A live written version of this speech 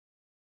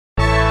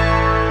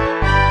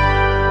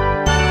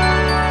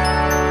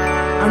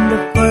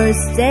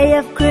day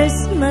of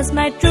Christmas,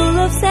 my true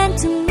love sent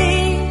to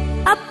me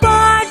a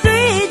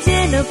partridge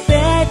in a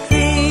pear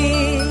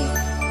tree.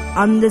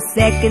 On the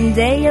second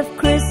day of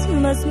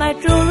Christmas, my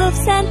true love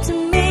sent to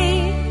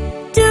me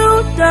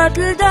two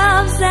turtle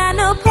doves and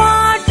a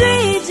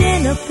partridge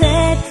in a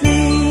pear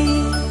tree.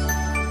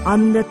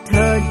 On the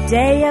third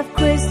day of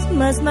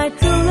Christmas, my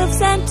true love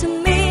sent to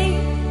me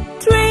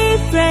three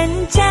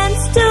French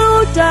hens,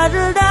 two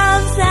turtle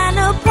doves and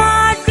a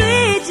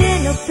partridge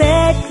in a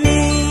pear tree.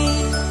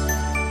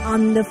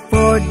 On the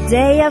fourth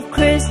day of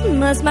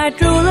Christmas, my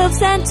true love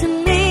sent to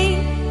me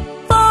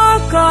four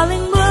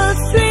calling birds,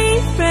 three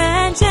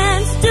French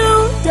hens,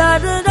 two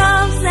turtle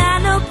doves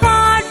and a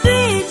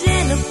partridge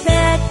in a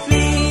pear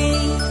tree.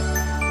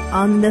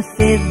 On the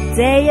fifth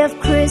day of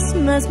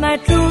Christmas, my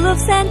true love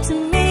sent to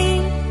me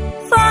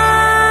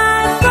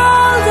five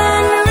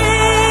golden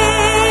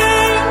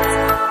rings,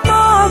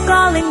 four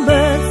calling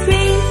birds,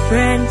 three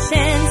French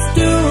hens,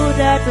 two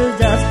turtle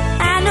doves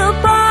and a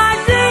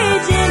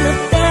partridge in a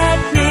pear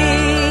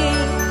tree.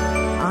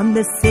 On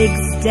the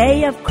sixth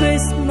day of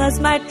Christmas,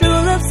 my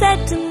true love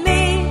said to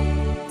me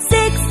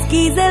six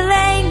geese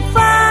a-laying,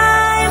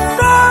 five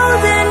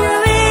golden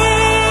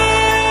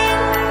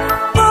rings,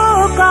 four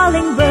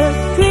calling birds,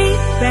 three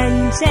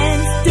French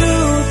hens,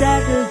 two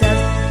turtle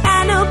doves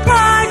and a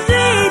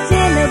partridge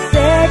in a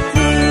pear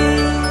tree.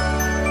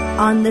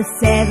 On the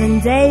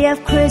seventh day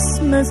of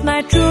Christmas,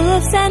 my true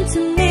love sent to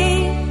me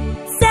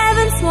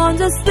seven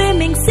swans are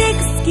swimming, six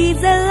geese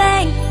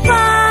a-laying,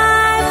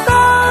 five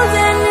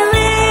golden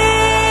rings,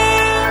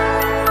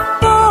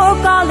 four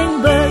calling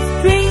birds,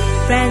 three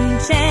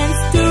French hens,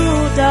 two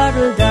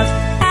turtle doves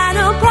and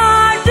a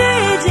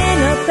partridge in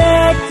a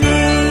pear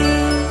tree.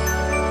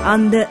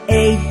 On the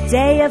eighth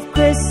day of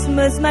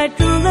Christmas, my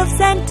true love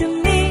sent to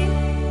me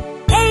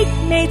eight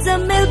maids are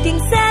milking,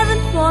 seven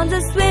swans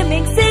are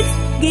swimming, six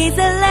geese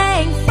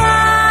a-laying,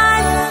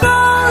 five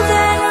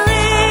golden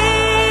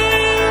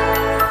rings,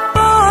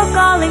 four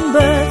calling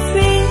birds,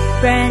 three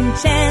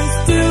French hens,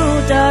 two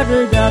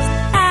turtle doves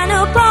and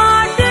a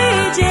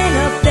partridge in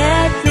a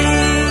pear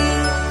tree.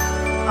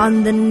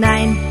 On the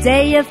ninth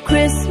day of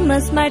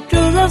Christmas, my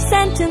true love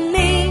sent to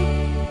me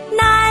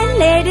nine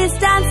ladies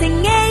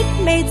dancing,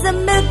 eight maids are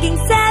milking,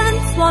 seven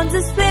swans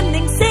are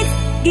swimming, six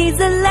geese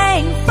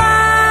a-laying,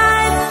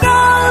 five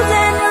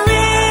golden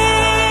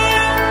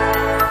rings,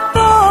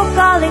 four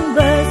calling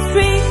birds,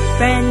 three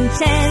French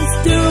hens,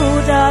 two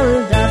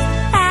turtle doves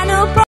and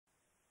a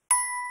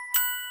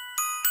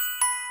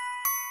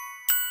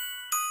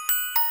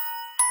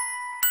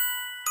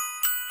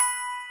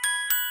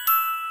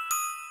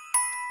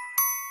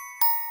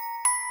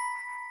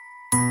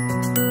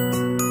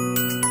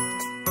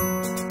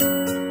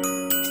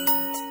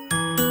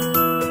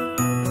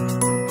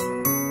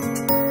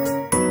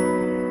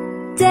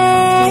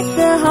deck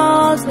the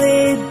halls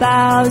with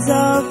boughs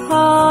of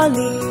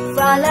holly,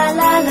 fa la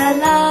la la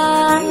la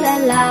la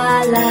la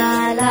la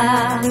la.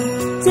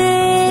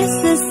 'Tis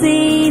the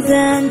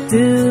season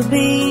to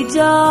be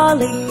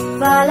jolly,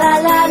 fa la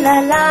la la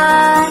la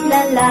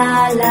la la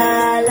la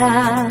la.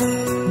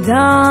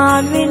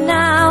 Don we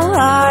now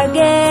our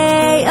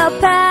gay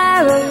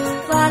apparel,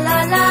 fa la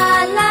la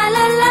la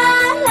la la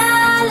la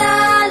la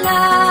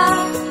la.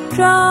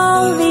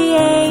 Troll the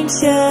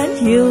ancient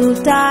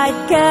Yuletide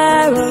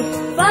carol,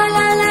 fa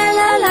la la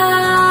la la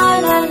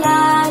la la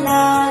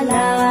la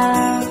la.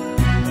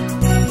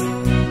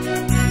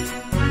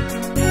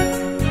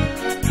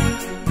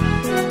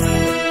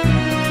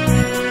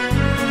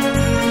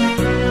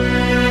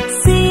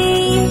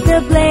 See the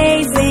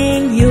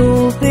blazing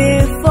Yule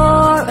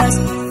before us,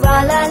 fa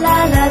la la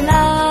la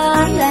la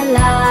la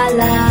la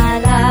la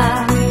la.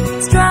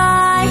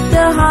 Strike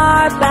the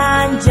harp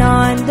and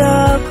join the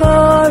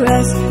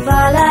chorus,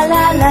 fa la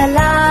la la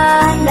la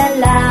la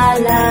la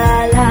la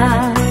la.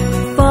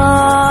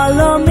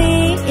 Follow me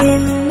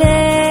in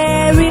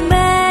merry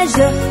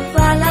measure,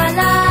 fa la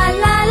la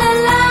la la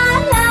la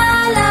la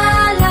la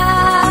la.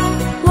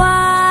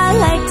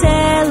 While I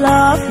tell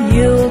of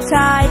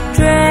Yuletide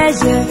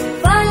treasure,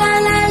 fa la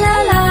la la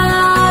la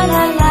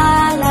la la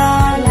la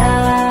la.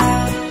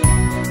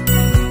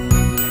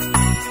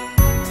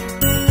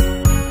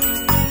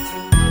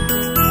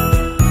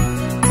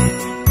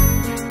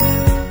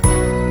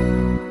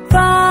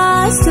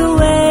 Fast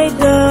away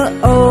the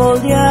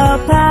old year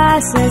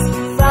passes,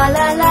 fa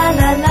la la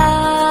la la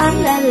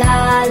la la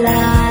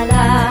la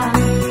la.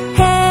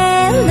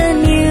 Hail the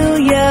new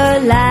year,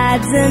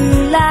 lads and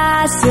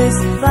lasses,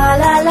 fa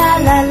la la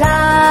la la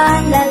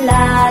la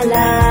la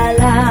la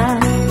la.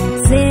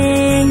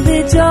 Sing the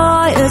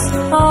joyous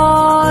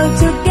all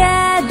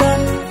together,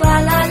 fa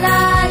la la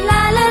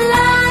la la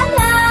la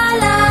la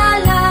la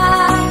la.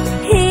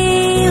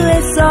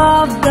 Heedless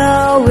of the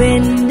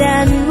wind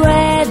and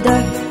weather,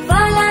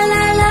 fa la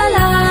la la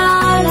la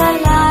la la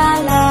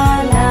la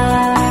la.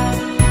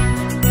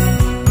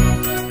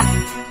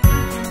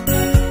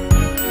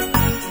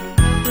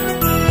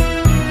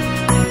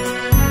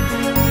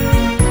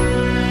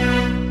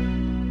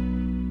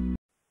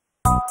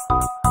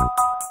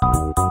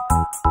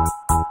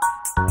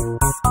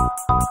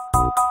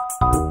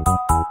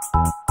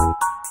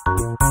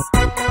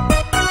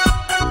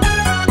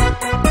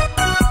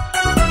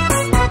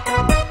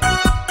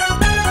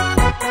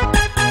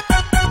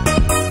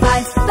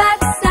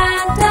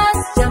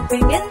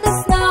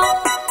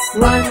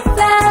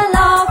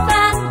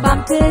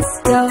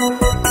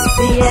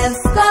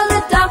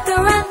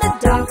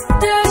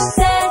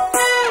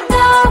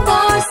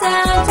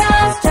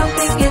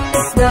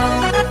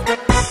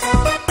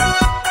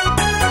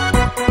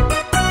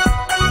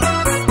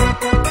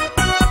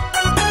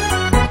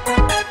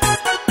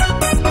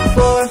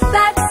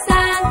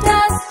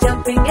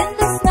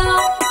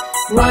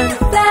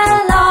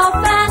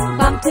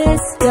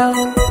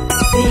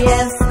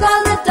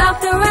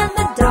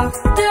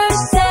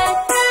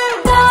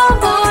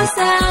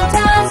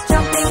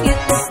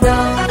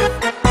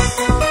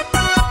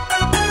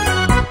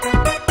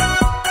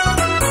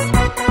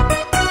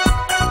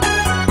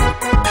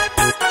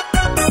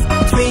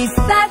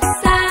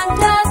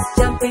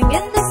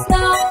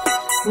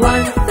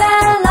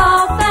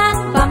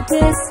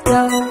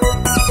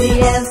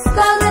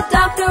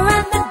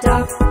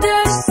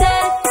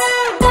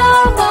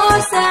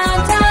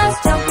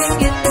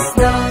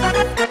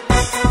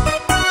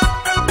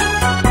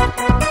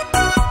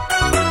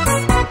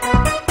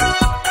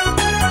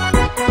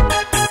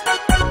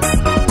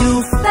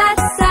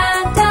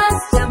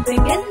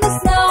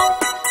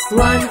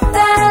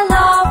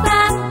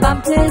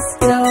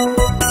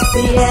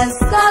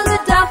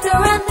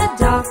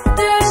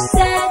 doctor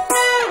said,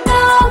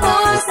 no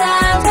more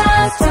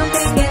Santas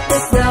jumping in the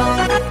snow.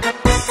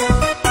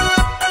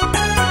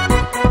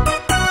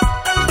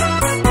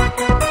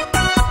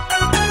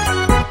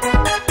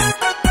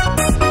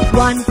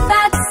 One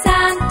fat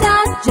Santa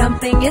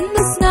jumping in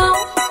the snow.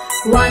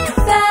 One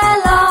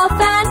fell off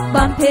and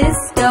bumped his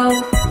toe.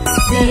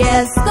 The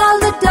elves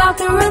called the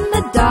doctor and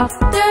the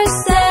doctor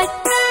said,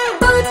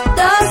 put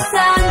the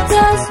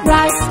Santas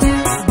right to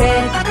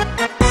bed.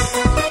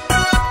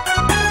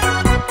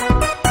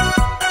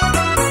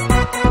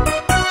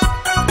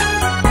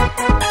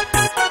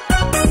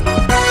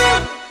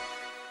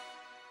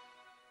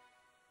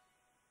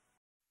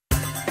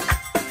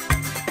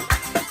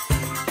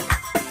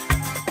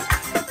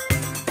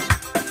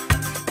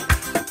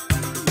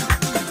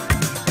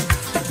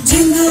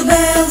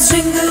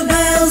 Jingle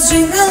bells,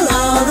 jingle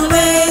all the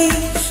way.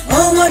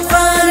 Oh, what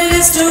fun it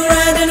is to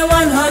ride in a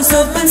one-horse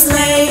open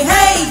sleigh.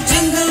 Hey,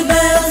 jingle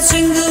bells,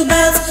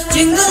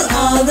 jingle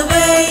all the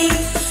way.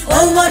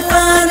 Oh, what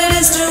fun it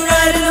is to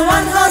ride in a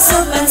one-horse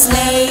open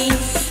sleigh.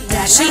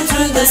 Dashing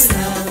through the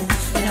snow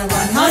in a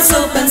one-horse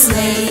open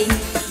sleigh.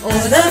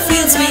 Over the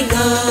fields we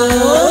go,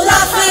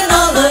 laughing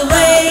all the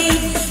way.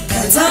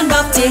 Bells on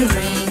bobtail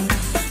ring,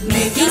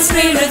 making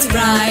spirits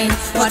bright.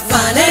 What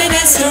fun it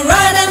is to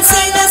ride and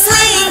sing a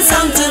sleighing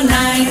song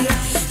tonight.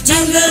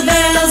 Jingle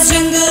bells,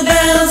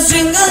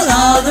 jingle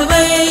all the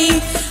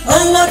way.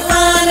 Oh, what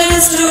fun it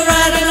is to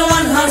ride in a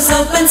one-horse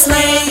open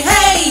sleigh.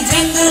 Hey,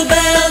 jingle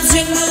bells,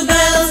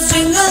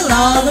 jingle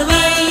all the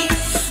way.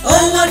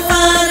 Oh, what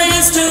fun it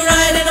is to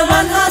ride in a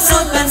one-horse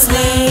open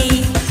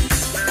sleigh.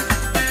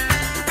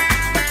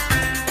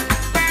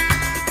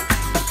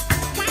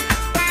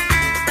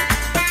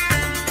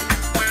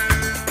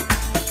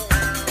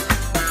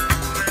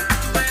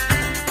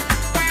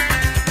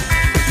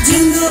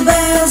 Jingle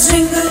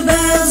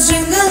bells,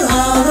 jingle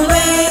all the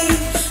way.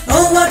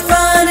 Oh, what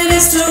fun it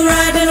is to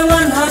ride in a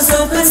one-horse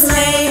open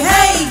sleigh.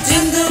 Hey,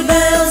 jingle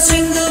bells,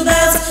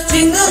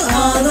 jingle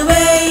all the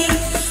way.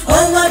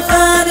 Oh, what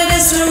fun it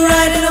is to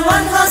ride in a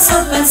one-horse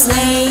open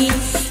sleigh.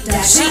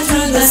 Dashing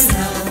through the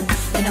snow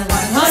in a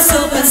one-horse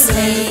open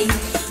sleigh.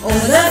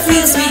 Over the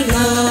fields we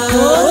go,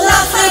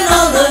 laughing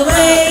all the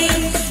way.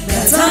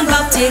 Bells on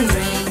bobtail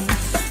ring,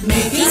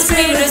 making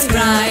spirits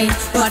bright.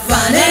 What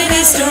fun it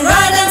is to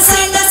ride and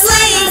sing a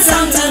sleighing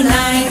song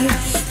tonight.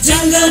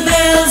 Jingle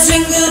bells,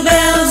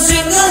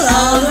 jingle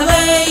all the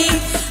way.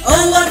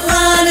 Oh, what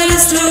fun it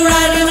is to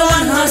ride in a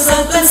one-horse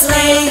open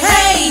sleigh.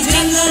 Hey,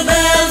 jingle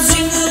bells,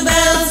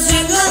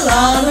 jingle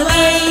all the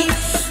way.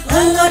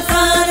 Oh, what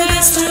fun it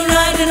is to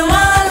ride in a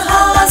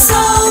one-horse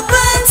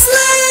open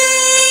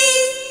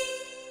sleigh.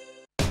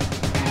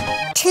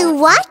 To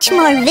watch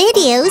more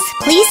videos,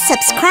 please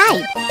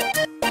subscribe.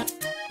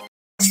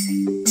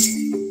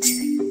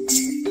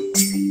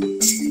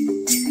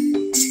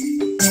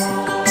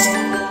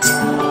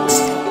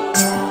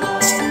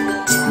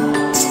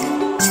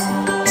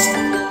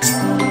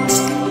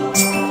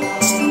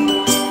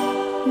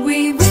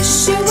 We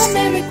wish you a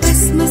Merry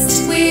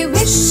Christmas. We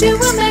wish you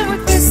a Merry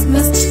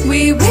Christmas.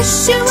 We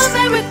wish you a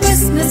Merry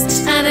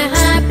Christmas and a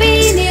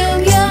Happy New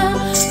Year.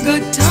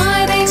 Good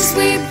tidings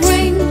we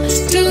bring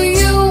to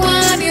you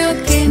and your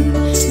kin.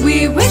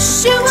 We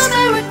wish you a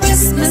Merry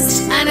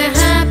Christmas and a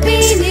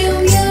Happy New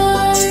Year.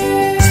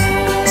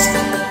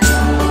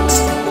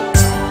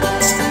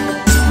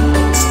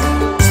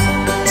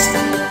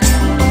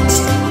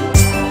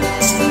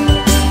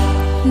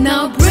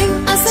 Now bring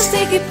us a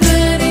figgy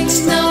pudding.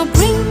 Now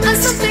bring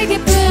us a figgy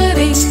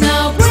pudding.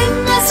 Now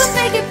bring us a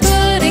figgy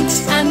pudding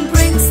and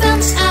bring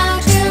some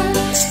out here.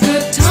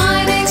 Good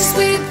tidings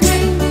we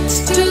bring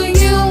to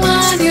you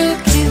and your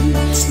kin.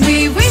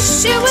 We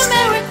wish you a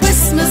Merry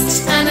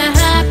Christmas and a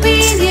Happy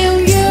New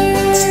Year.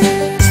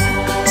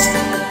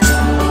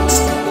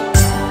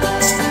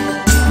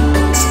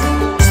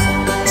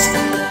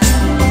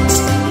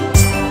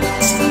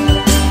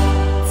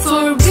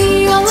 For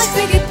we all like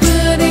figgy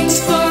pudding.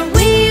 For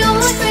we all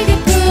like figgy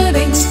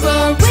pudding.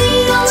 For we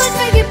all like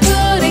figgy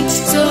pudding.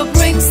 So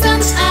bring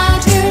some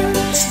out here.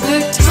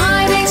 Good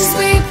tidings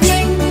we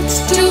bring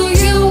to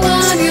you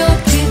and your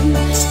kin.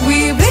 We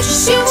wish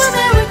you a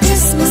Merry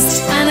Christmas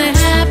and a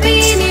Happy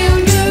New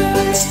Year.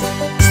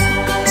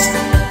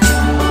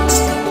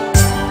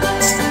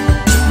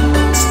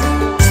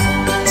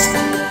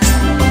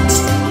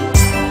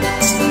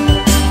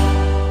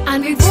 And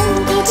we won't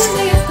go till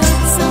we have got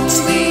some.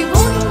 We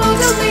won't go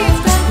till we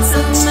have got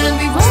some. And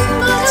we won't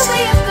go till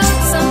we have got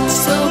some.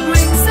 So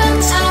bring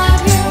some out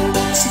here.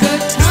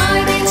 Good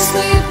tidings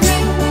we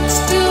bring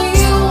to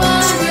you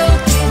and your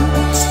kin.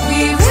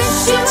 We wish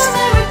you a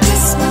Merry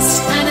Christmas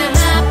and a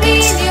Happy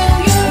New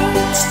Year.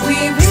 We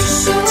wish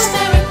you a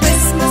Merry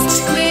Christmas.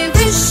 We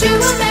wish you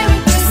a Merry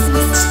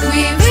Christmas.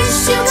 We wish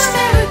you a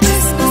Merry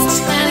Christmas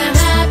and a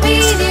Happy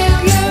New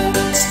Year.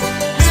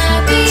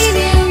 Happy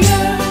New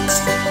Year.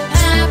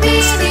 Happy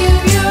New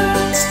Year.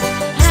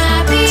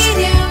 Happy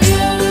New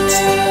Year.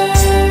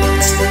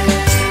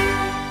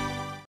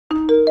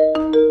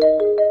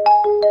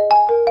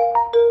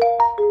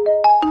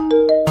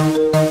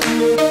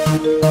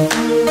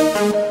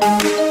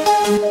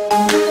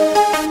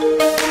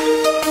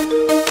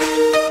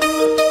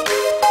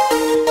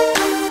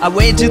 I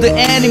went to the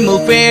animal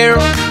fair.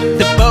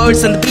 The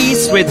birds and the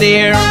beasts were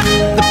there.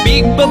 The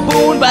big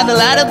baboon by the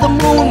light of the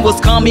moon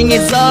was combing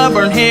his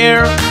auburn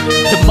hair.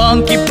 The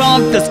monkey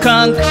bumped the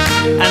skunk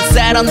and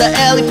sat on the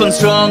elephant's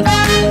trunk.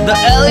 The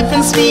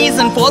elephant sneezed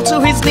and fell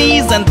to his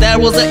knees, and that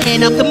was the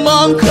end of the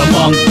monk. The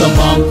monk, the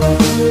monk.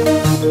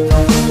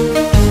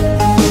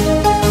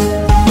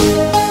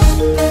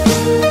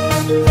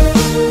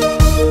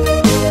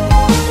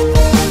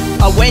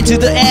 I went to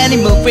the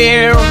animal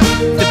fair.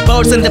 The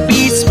birds and the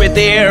beasts were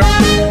there.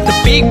 The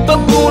big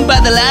baboon by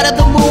the light of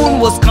the moon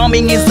was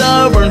combing his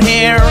auburn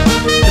hair.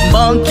 The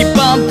monkey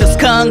bumped the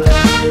skunk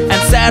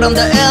and sat on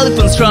the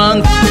elephant's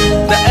trunk.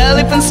 The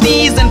elephant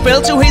sneezed and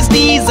fell to his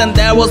knees, and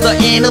that was the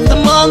end of the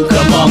monk.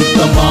 The monk,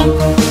 the monk.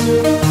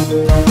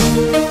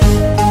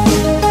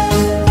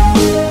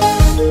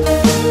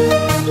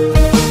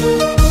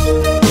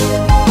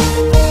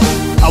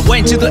 I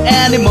went to the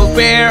animal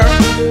fair.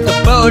 The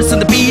birds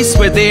and the beasts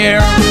were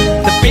there.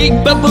 The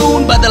big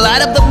baboon by the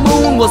light of the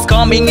moon was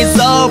combing his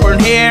auburn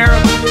hair.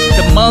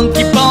 The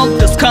monkey bumped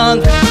the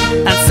skunk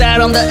and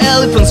sat on the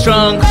elephant's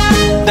trunk.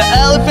 The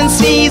elephant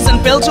sneezed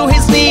and fell to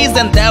his knees,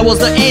 and that was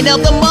the end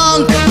of the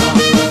monk.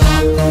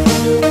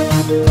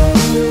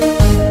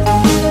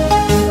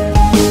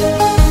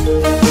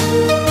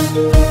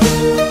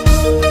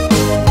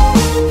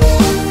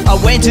 I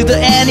went to the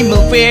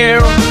animal fair.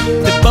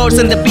 The birds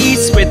and the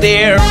beasts were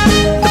there.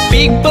 The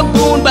big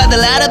baboon by the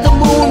light of the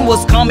moon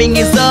was combing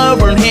his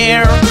auburn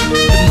hair.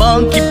 The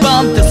monkey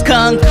bumped the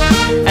skunk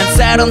and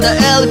sat on the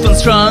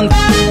elephant's trunk.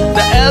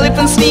 The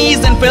elephant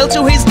sneezed and fell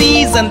to his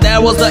knees, and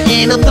that was the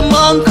end of the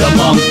monk. The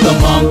monk, the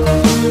monk.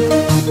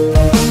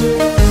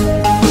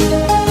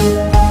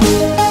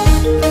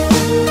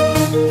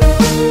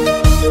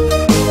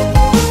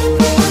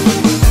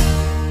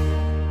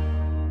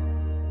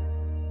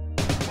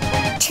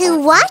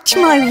 To watch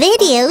more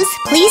videos,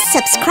 please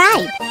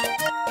subscribe.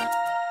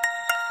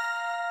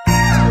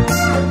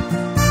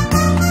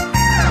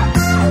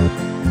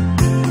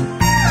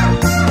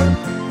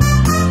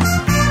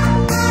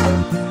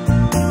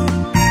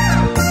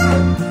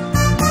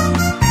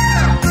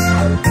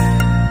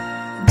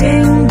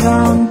 Ding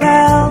dong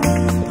bell,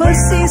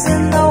 pussy's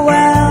in the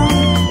well.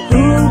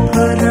 Who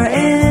put her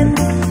in?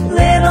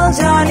 Little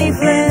Johnny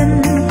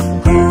Flynn.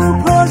 Who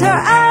pulled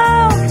her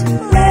out?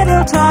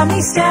 Little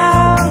Tommy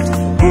Stout.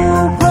 Who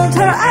pulled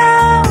her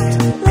out?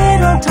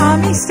 Little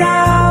Tommy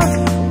Stout.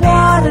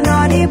 What a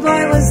naughty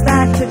boy was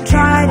that to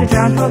try to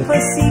jump a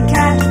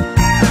pussycat.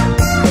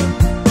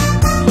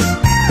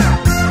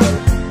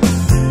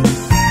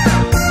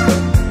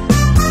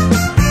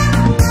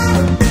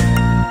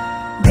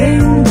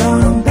 Ding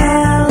dong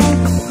bell,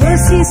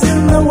 pussy's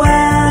in the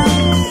well.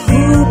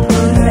 Who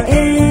put her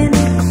in?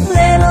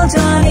 Little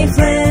Johnny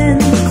Flynn.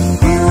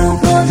 Who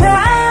pulled her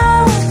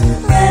out?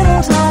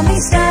 Little Tommy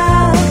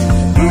Stout.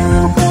 Who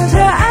pulled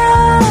her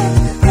out?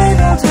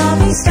 Little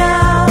Tommy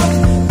Stout.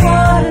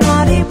 What a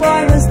naughty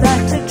boy was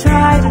that to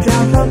try to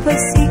jump a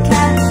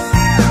pussycat.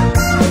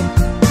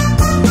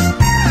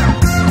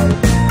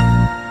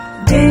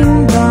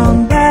 Ding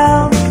dong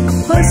bell,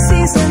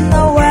 pussy's in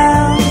the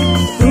well.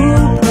 Who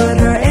put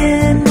her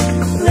in?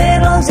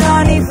 Little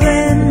Johnny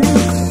Flynn.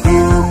 Who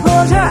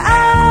pulled her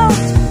out?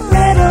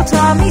 Little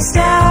Tommy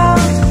Stout.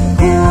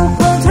 Who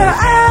pulled her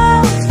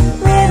out?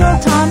 Little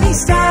Tommy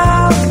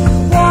Stout.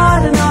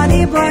 What a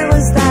naughty boy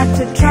was that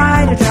to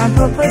try to jump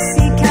a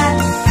pussycat.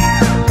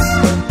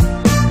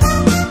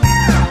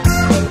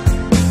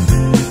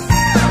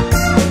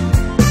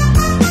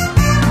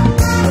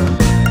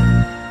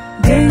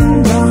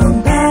 Ding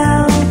dong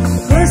bell,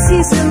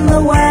 pussy's in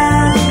the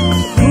well.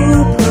 Who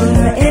put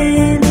her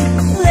in?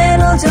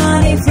 Little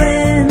Johnny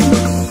Flynn.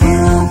 Who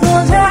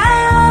pulled her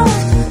out?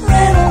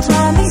 Little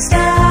Tommy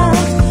Stout.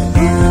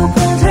 Who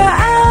pulled her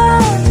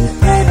out?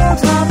 Little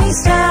Tommy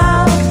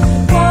Stout.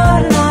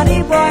 What a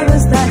naughty boy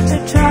was that to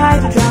try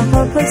to jump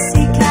a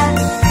pussycat.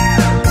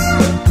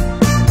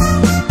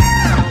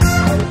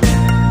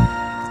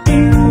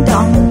 Ding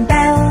dong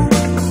bell,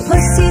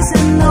 pussy's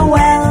in the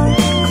well.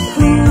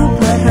 Who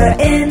put her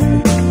in?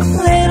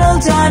 Little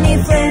Johnny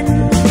Flynn.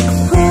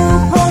 Who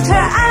pulled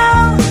her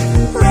out?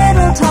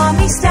 Little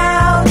Tommy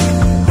Stout.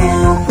 Who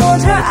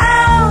pulled her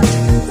out?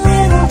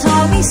 Little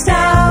Tommy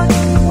Stout.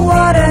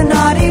 What a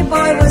naughty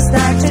boy was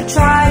that to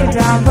try to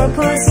jump a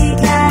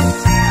pussycat.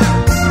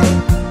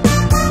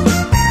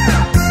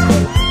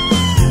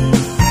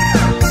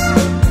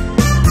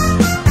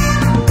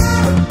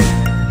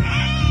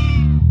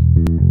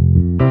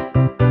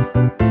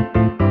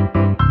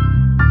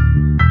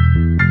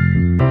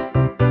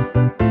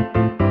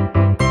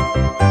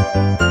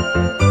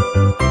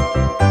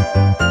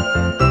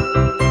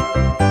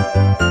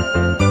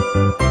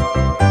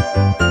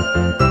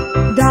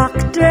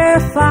 Dr.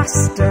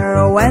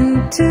 Foster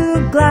went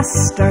to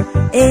Gloucester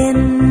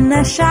in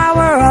a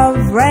shower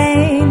of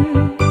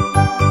rain.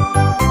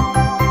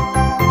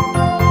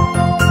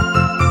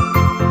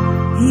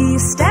 He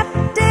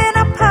stepped in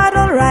a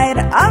puddle right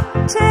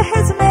up to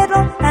his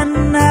middle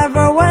and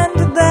never went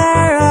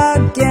there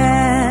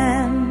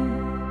again.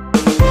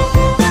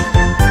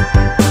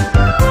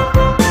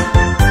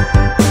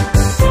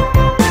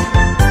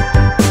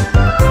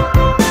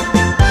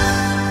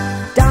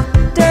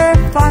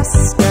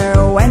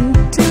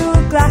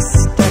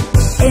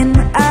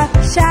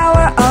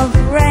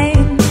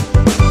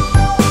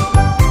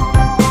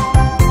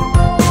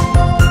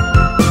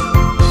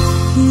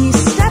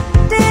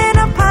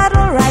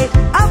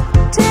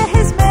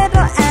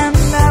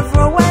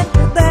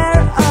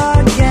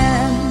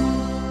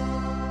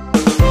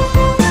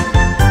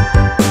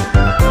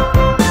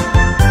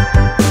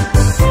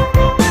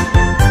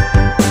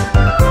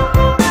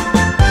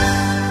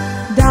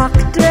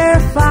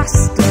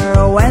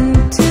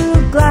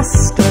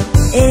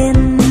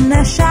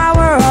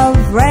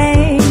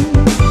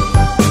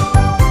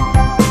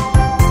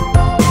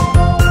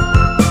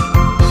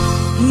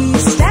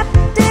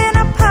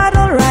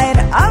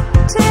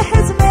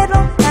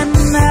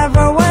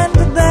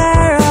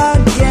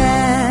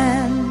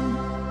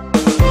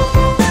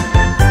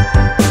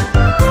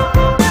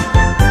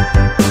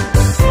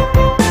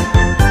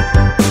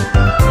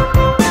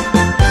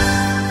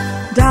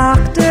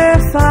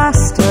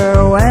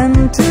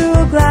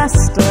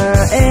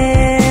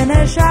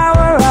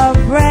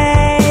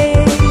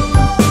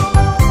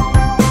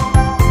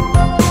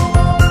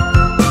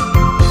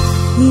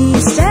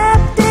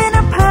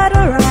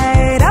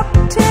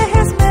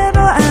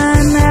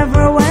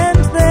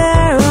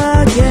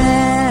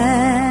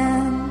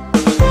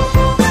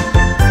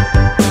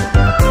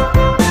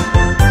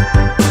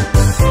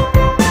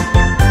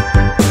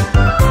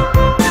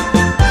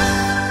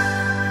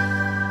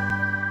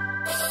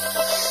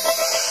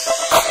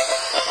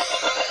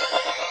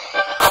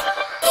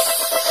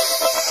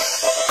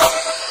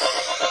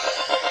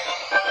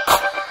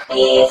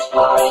 Peas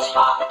porridge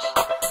hot,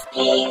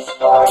 peas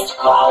porridge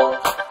cold,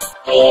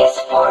 peas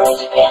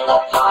porridge in the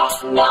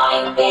pot,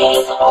 9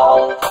 days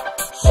old.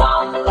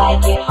 Some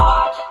like it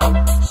hot,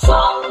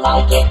 some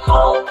like it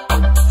cold,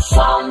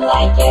 some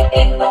like it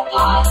in the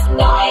pot,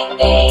 9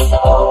 days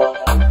old.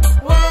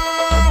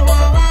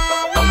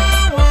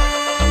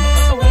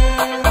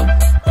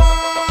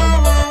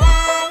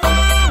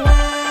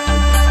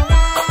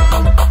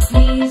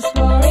 Peas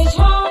porridge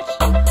hot,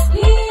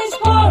 peas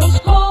porridge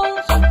cold,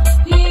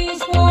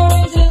 peas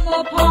porridge in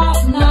the pot,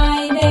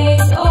 9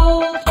 days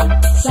old.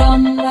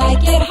 Some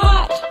like it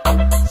hot,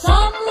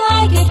 some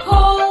like it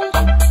cold,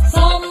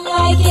 some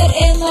like it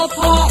in the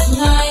pot,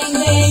 9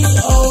 days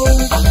old.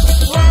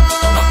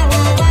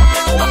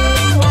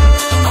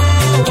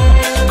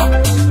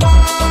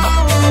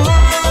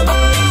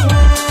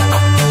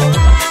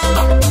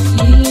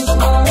 Peas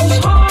porridge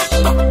hot,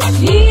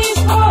 peas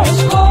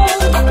porridge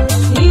cold,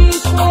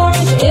 peas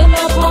porridge in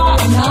the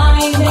pot,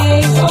 9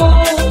 days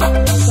old.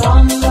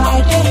 Some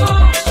like it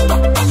hot,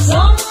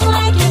 some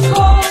like it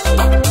cold,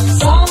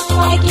 some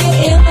like it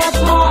in the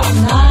pot,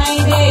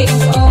 9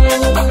 days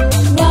old.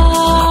 La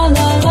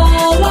la la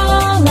la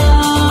la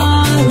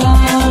la,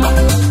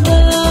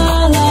 la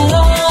la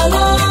la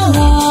la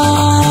la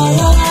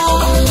la.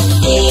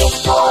 Peas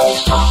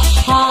porridge hot,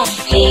 Hot,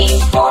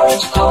 peas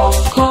porridge cold,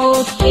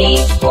 cold,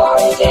 peas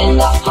porridge in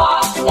the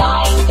pot,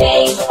 9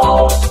 days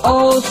old.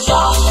 old,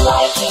 Some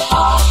like it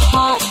hot,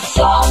 hot,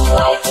 some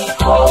like it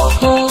cold,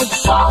 cold,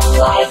 some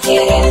like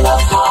it in the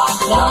pot,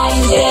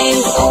 9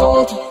 days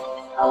old.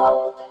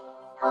 Old,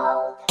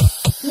 old.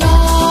 la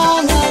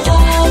la la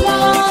la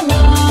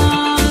la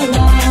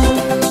la,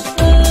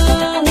 la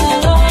la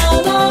la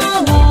la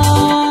la.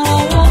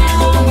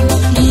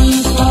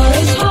 Peas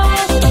porridge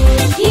hot,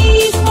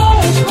 peas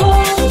porridge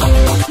cold,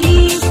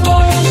 peas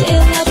porridge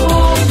in the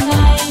pot,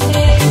 9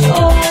 days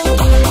old.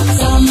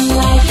 Some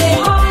like it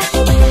hot,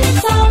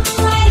 some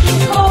like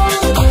it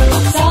cold,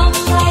 some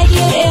like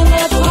it in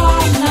the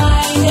pot,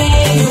 9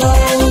 days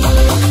old.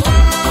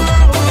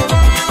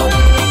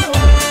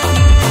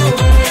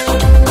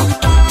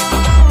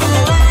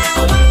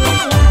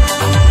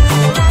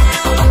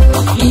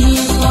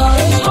 Peas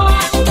porridge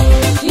hot,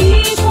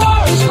 peas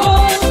porridge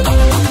cold,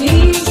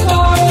 peas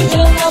porridge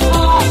in the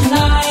pot,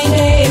 9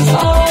 days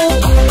old.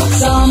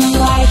 Some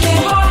like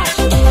it hot,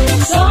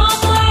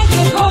 some like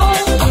it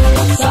cold,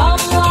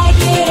 some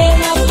like it in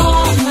the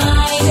pot,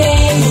 9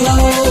 days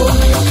old.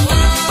 La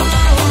la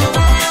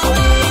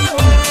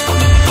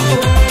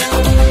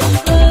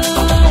la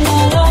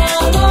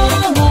la la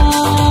la.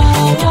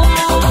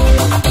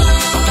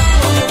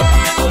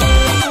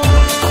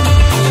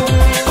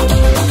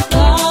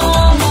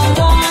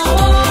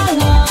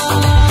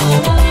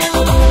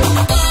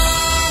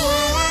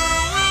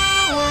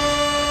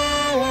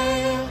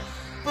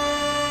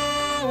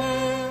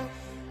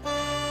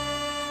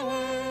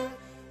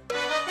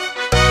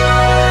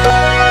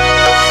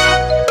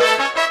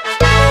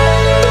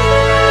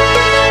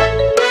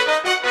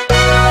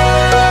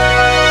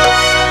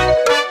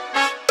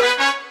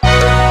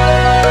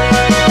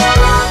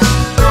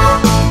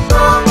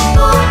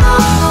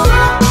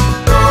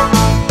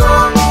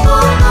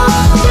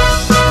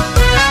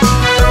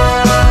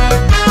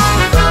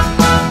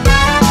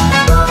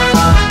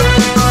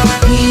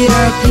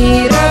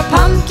 Peter,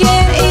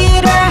 pumpkin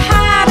eater,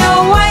 had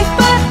a wife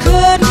but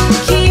couldn't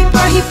keep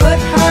her. He put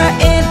her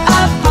in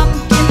a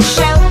pumpkin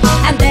shell,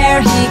 and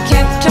there he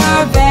kept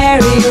her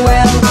very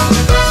well.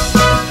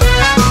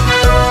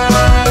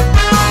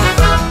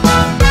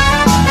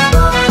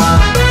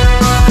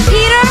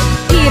 Peter,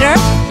 Peter,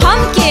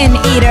 pumpkin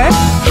eater,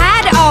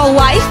 had a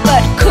wife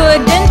but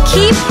couldn't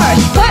keep her.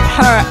 He put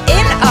her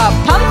in a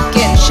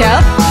pumpkin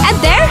shell, and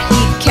there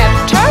he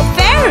kept her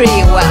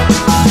very well.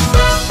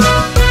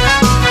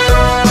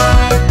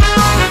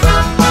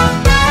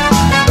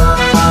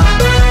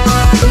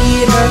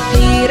 Peter,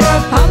 Peter,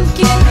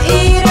 pumpkin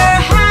eater,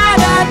 had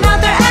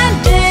another and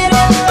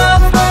didn't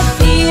love her.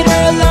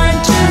 Peter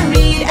learned to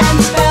read and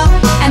spell,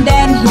 and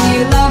then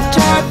he loved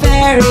her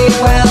very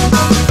well.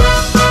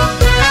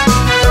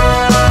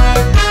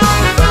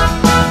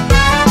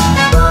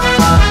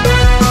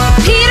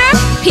 Peter,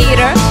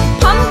 Peter,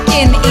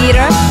 pumpkin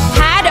eater,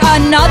 had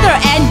another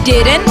and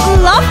didn't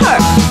love her.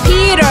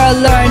 Peter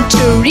learned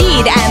to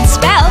read and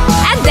spell,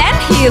 and then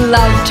he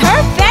loved her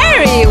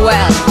very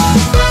well.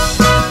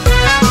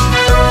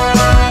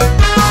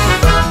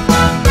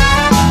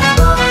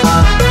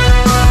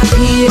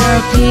 Peter,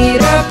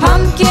 Peter,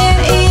 pumpkin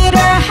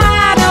eater,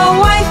 had a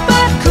wife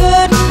but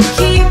couldn't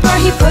keep her.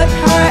 He put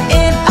her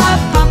in a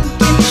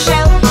pumpkin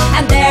shell,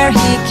 and there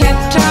he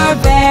kept her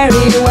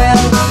very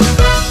well.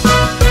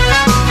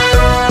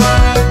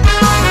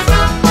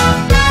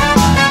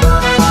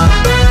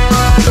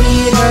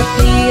 Peter,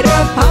 Peter,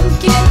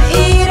 pumpkin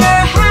eater,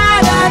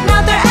 had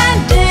another and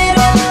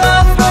didn't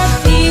love her.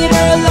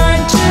 Peter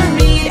learned to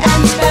read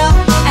and spell,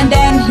 and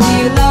then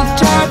he loved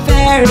her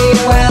very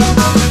well.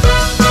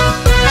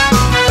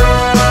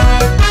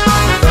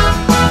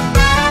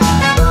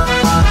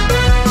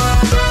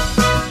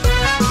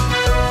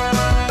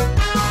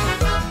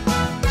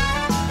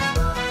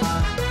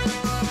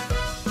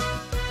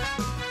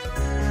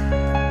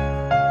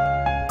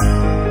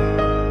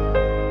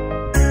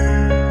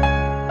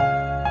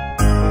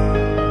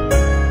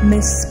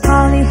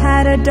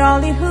 a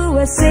dolly who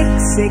was sick,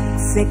 sick,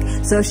 sick.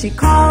 So she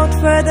called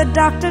for the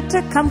doctor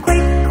to come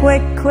quick,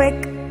 quick, quick.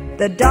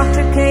 The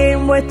doctor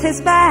came with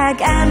his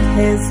bag and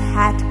his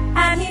hat,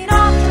 and he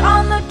knocked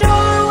on the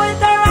door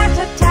with a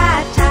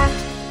rat-a-tat-tat.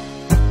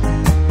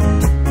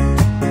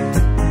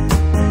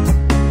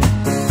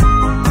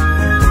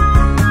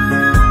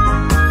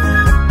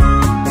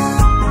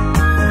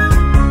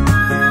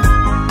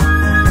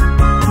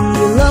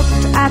 He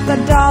looked at the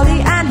dolly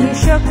and he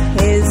shook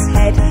his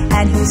head,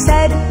 and he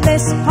said,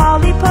 "Miss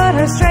Polly, put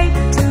her straight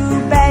to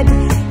bed."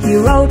 He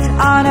wrote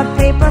on a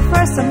paper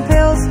for some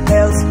pills,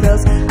 pills,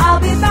 pills. "I'll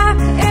be back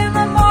in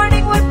the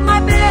morning with my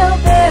bill,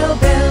 bill,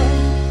 bill."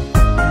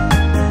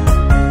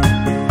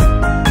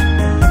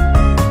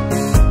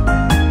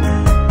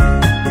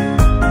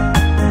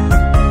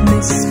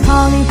 Miss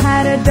Polly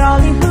had a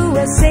dolly who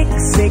was sick,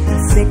 sick,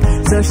 sick.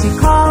 So she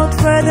called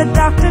for the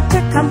doctor to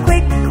come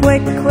quick,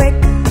 quick, quick.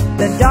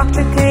 The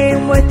doctor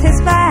came with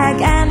his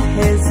bag and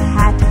his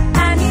hat,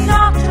 and he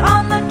knocked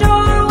on the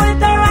door with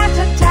a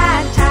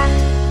rat-a-tat-tat.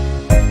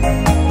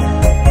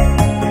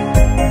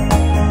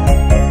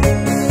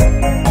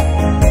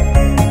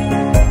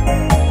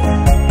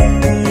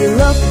 He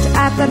looked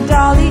at the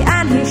dolly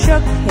and he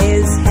shook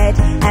his head,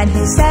 and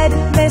he said,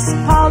 "Miss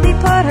Polly,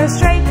 put her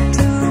straight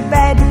to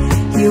bed."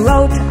 He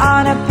wrote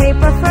on a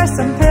paper for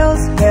some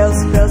pills, pills,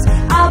 pills.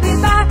 "I'll be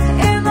back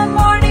in the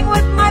morning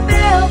with my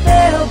bill,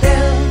 bill,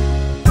 bill."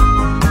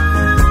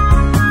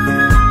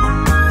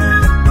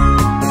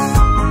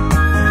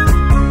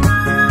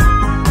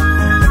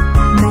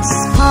 Miss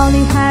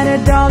Polly had a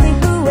dolly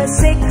who was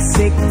sick,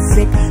 sick,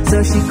 sick. So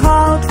she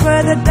called for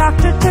the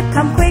doctor to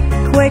come quick,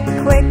 quick,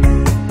 quick.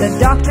 The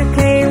doctor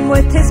came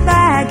with his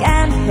bag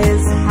and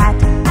his hat,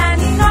 and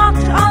he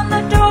knocked on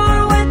the door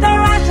with a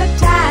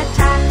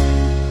rat-a-tat-tat.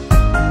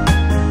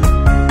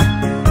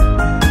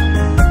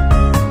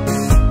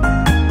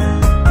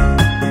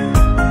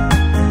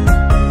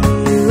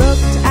 He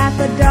looked at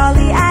the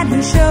dolly and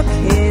he shook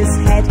his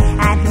head,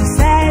 and he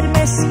said,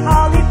 "Miss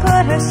Polly,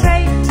 put her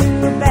straight to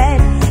bed."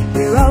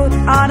 He wrote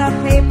on a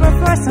paper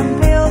for some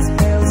pills,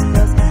 pills,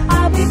 pills.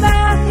 "I'll be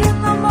back in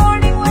the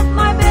morning with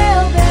my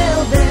bill,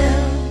 bill, bill."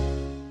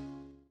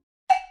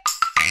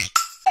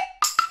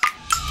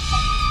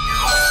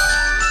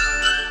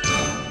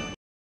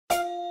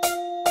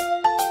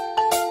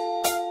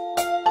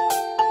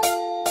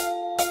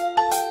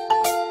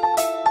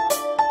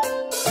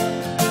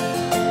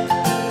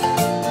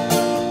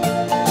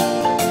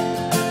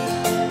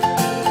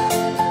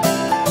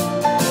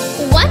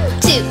 One,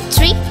 two,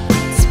 three,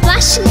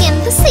 splashing in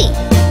the sea.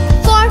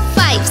 4,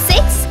 5,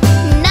 6,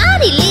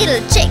 naughty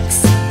little chicks.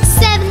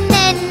 7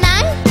 and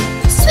 9,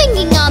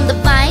 swinging on the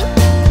vine.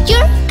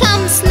 Here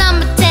comes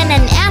number 10,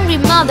 an angry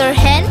mother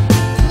hen.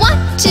 1,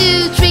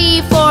 2,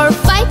 3, 4,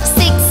 5,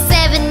 6,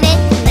 7,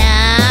 8,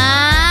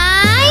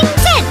 9,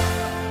 10.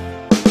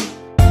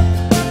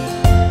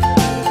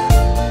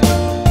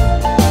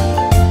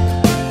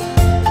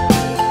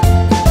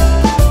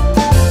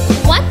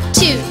 One,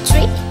 two,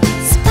 three,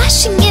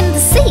 splashing in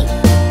the sea.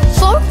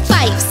 4,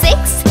 5,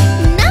 6,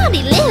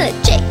 naughty little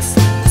chicks.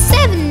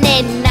 7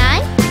 and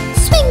 9,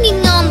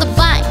 swinging on the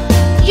vine.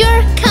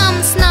 Here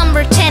comes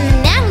number 10,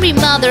 an angry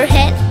mother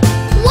hen.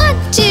 1,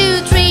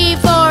 2, 3,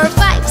 4,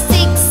 5,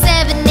 6,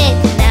 7, 8,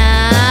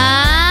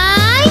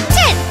 9,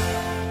 10.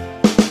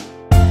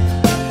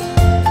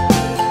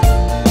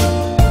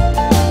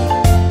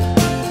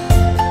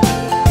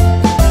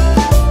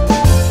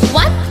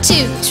 One,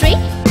 two, three,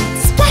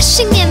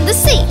 splashing in the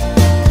sea.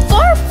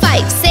 4,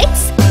 5,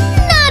 6,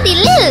 naughty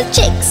little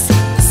chicks.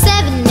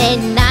 7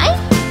 and 9,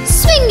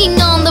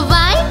 swinging on the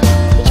vine.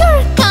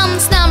 Here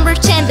comes number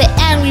 10, the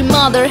angry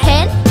mother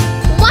hen.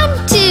 1,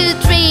 2,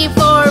 3,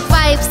 4,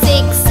 5,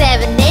 6,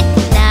 7, 8,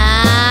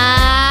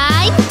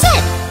 9,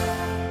 10.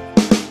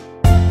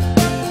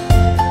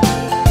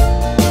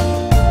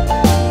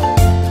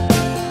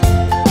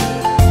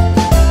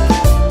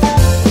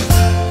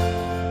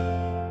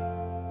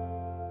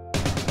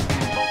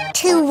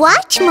 To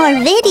watch more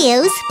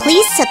videos,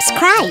 please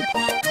subscribe.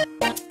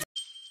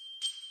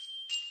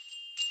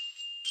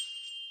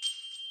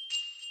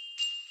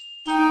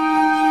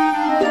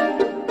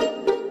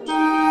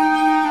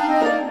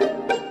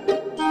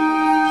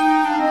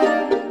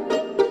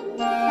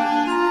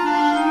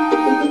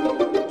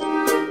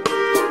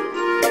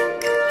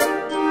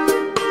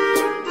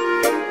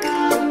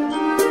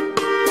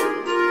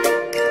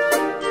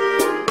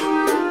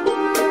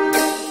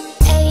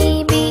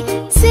 A, B,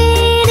 C,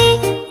 D,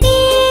 E,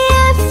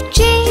 F, G,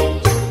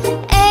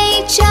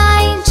 H,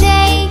 I,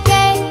 J,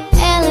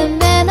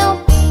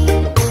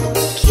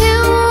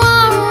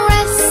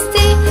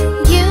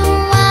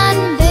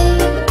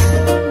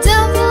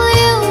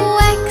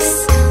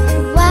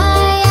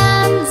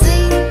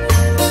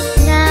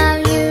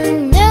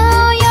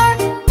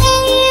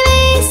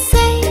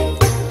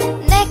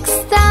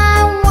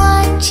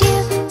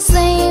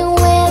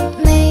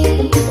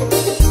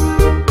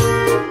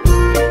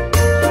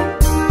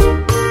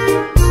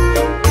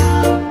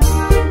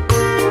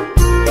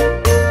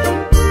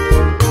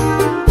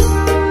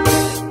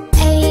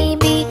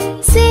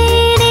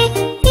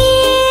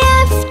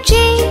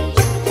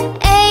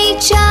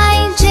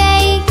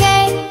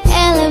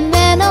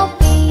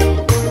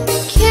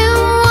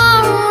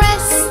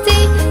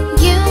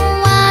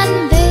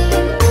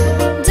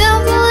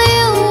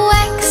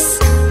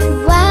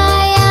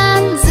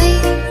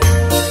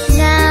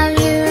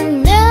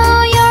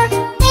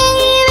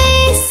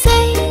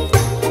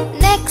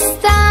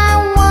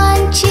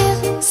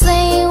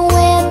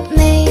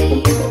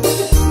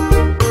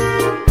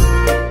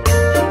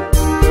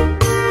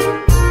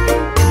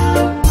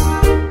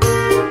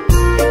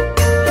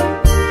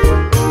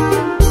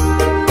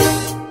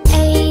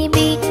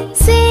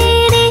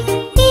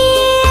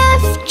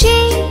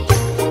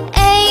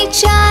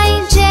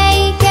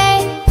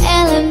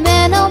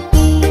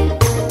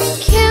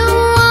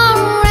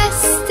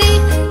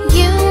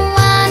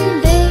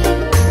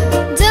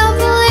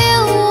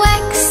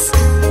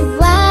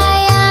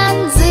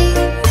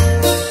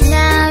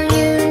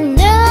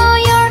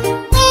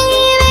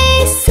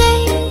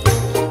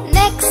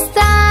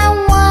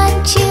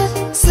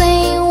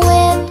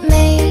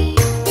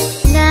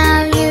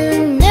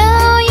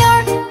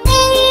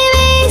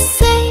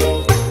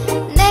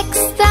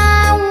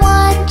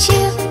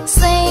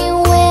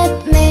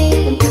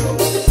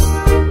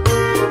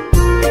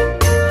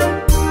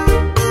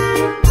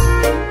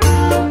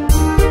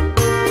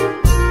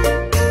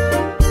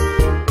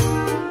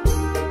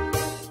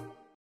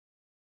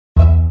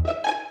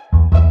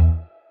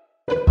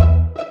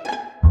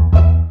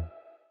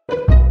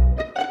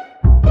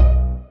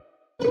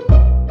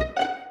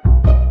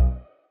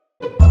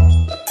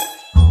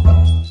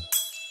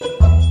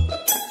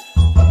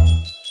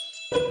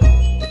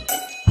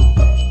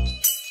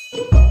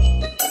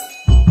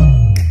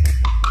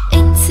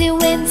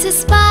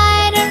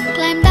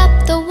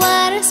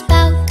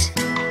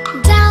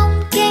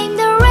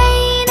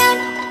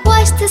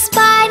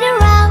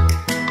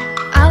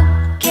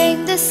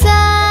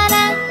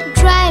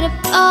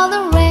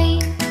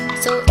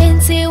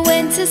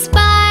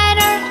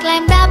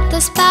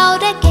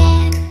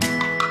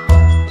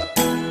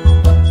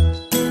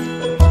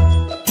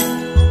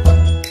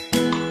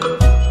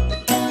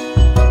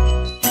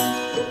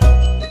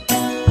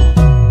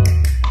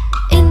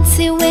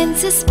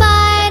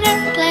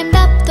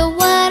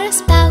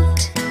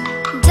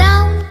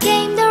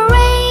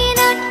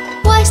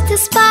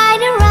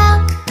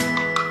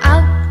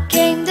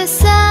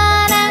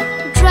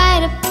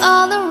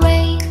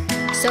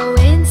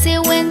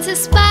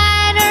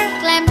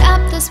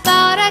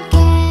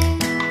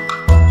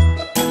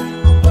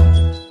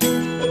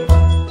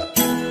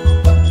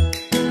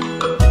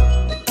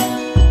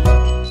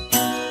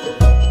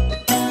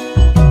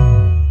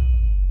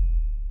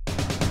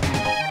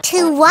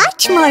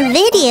 watch more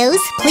videos,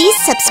 please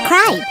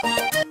subscribe.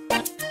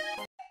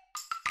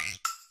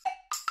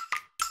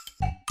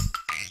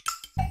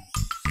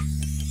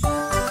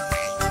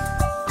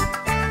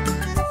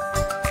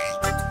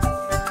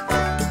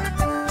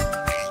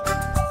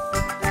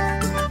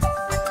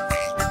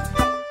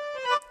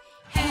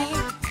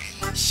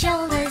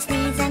 Shoulders,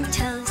 knees and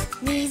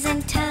toes, knees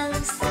and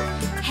toes.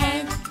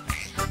 Head,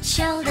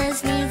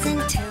 shoulders, knees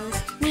and toes,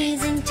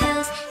 knees and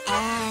toes.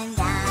 And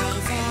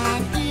eyes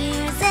and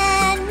ears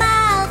and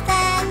mouth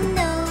and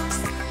nose.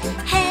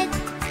 Head,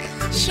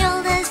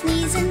 shoulders,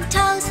 knees and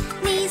toes,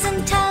 knees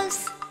and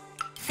toes.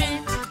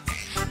 Feet,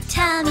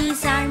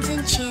 tummies, arms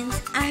and chins,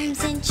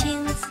 arms and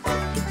chins.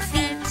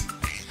 Feet,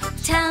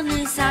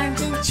 tummies,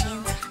 arms and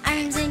chins,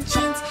 arms and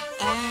chins.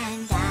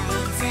 And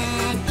eyes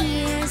and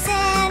ears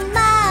and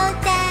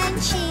mouth and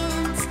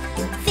chins.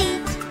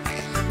 Feet,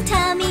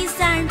 tummies,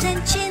 arms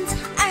and chins,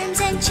 arms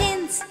and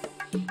chins.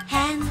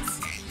 Hands,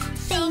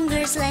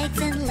 fingers, legs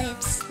and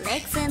lips,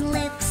 legs and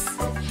lips.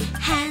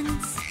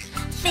 Hands,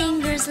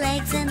 fingers,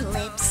 legs and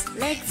lips,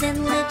 legs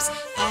and lips.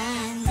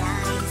 And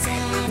eyes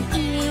and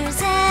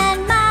ears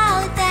and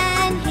mouth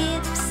and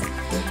hips.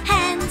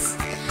 Hands,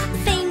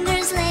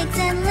 fingers, legs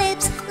and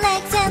lips,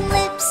 legs and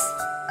lips.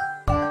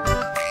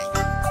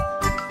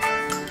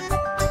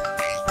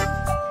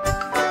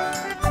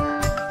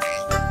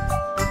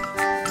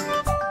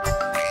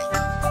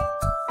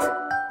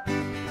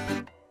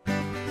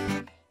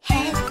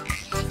 Head,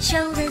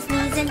 shoulders,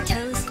 knees and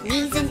toes,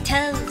 knees and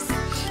toes.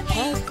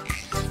 Head,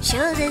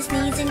 shoulders,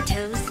 knees and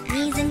toes,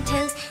 knees and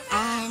toes.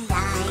 And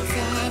eyes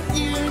and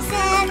ears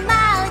and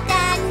mouth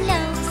and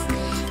nose.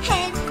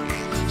 Head,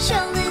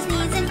 shoulders,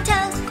 knees and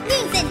toes,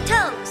 knees and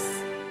toes.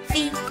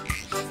 Feet,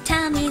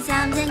 tummies,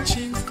 arms and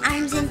chins,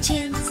 arms and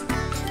chins.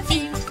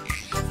 Feet,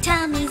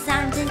 tummies,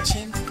 arms and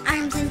chins,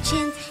 arms and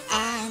chins.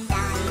 And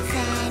eyes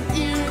and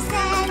ears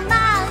and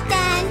mouth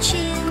and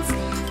chins.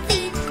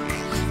 Feet,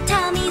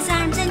 tummies,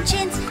 arms and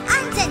chins,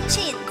 arms and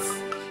chins.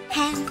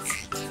 Hands,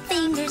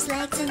 fingers,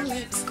 legs and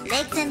lips,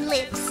 legs and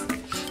lips.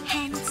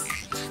 Hands,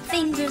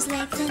 fingers,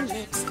 legs and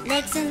lips,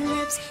 legs and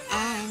lips.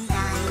 And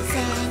eyes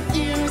and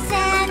ears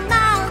and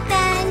mouth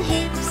and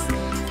hips.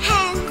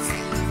 Hands,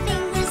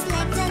 fingers,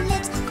 legs and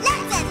lips,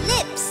 legs and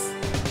lips.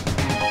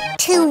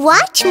 To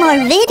watch more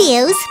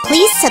videos,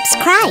 please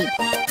subscribe.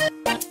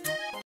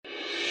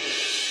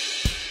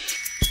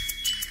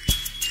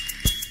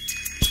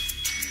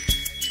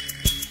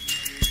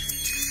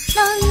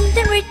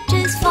 London Bridge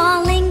is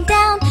falling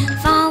down,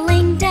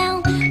 falling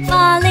down,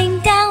 falling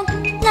down.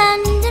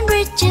 London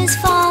Bridge is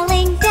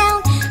falling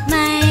down,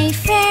 my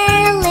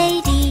fair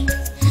lady.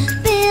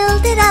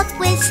 Build it up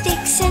with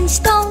sticks and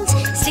stones,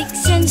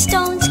 sticks and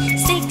stones,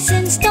 sticks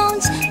and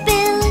stones.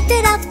 Build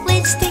it up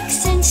with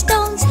sticks and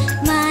stones,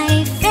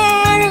 my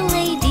fair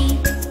lady.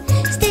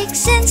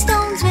 Sticks and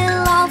stones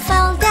will all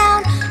fall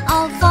down,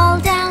 all fall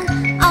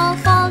down, all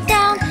fall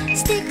down.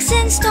 Sticks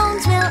and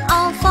stones will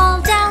all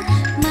fall down,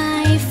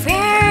 my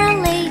fair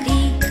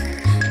lady.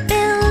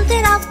 Build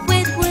it up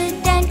with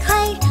wood and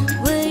clay,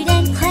 wood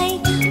and clay,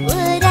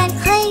 wood and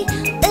clay.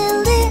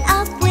 Build it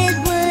up with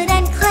wood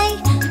and clay,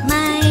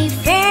 my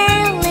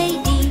fair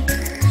lady.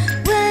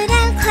 Wood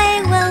and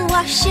clay will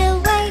wash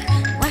away,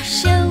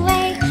 wash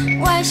away,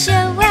 wash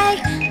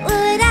away.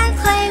 Wood and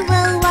clay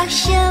will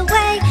wash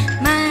away,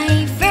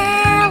 my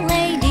fair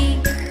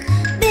lady.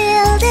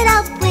 Build it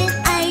up with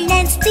iron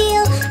and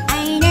steel,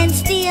 iron and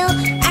steel,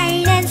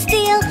 iron and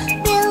steel.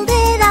 Build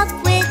it up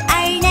with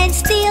iron and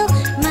steel,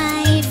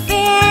 my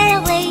fair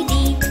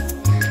lady.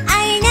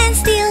 Iron and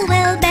steel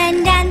will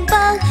bend and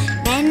bow,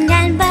 bend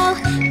and bow,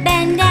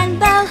 bend and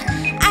bow.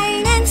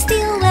 Iron and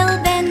steel will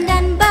bend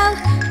and bow,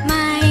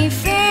 my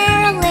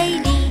fair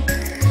lady.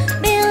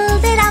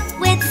 Build it up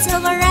with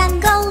silver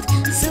and gold,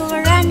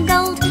 silver and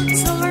gold,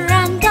 silver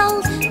and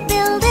gold.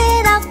 Build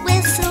it up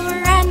with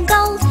silver and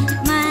gold,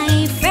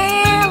 my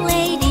fair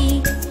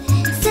lady.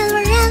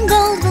 Silver and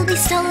gold will be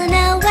stolen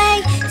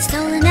away,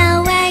 stolen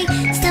away,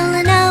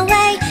 stolen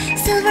away.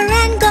 Silver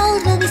and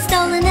gold will be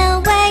stolen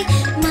away,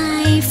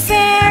 my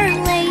fair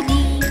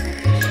lady.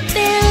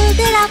 Build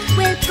it up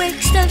with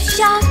bricks of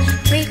chalk,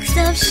 bricks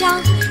of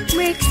chalk,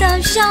 bricks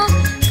of chalk.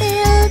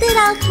 Build it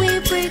up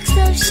with bricks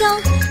of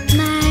chalk,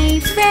 my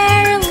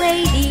fair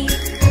lady.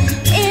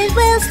 It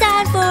will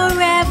stand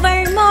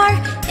forevermore,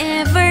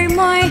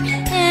 evermore,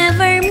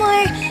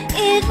 evermore.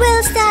 It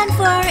will stand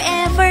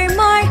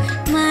forevermore,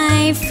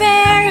 my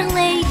fair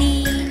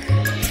lady.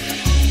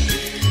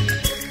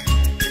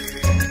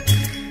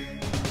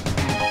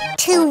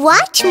 To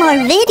watch more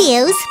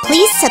videos,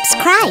 please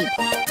subscribe.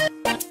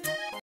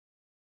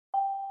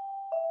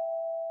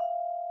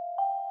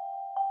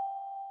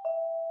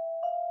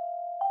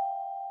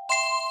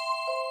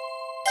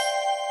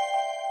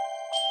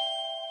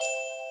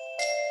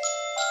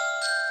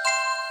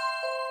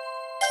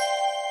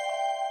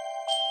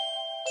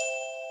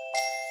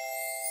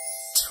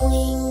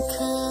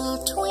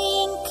 Twinkle,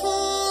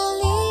 twinkle,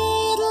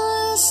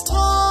 little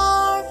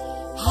star,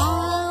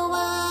 how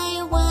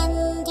I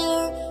wonder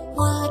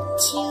what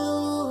you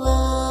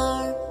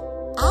are.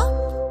 Up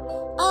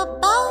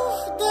above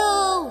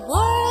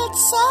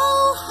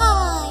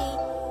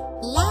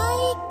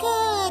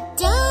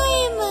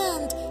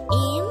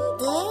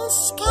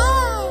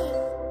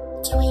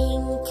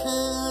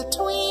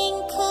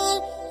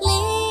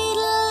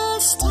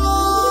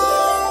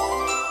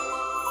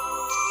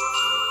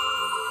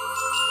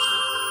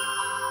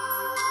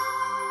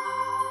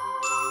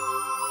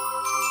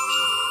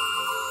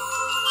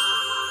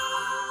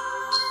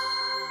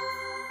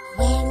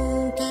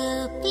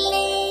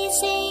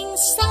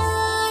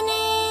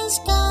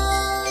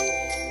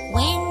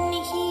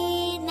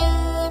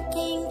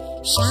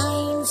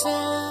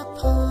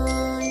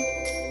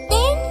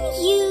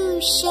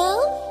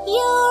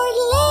your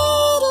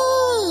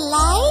little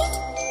light?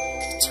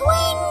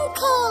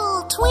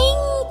 Twinkle,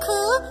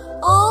 twinkle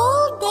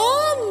all the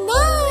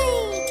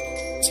night.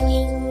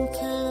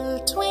 Twinkle,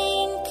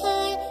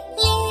 twinkle,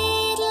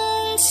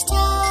 little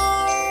star.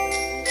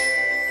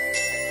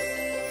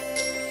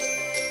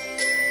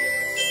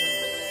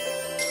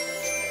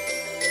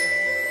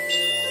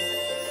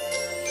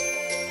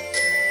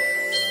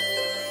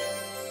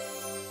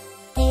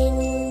 Then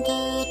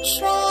the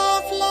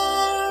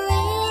traveler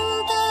in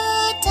the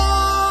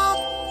dark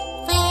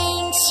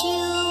thanks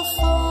you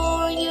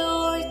for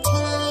your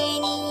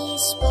tiny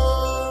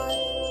spark.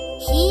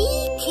 He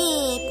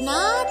could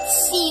not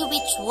see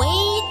which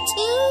way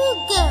to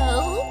go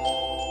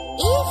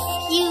if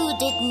you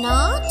did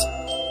not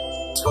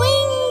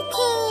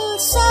twinkle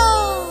so.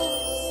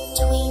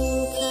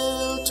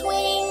 Twinkle,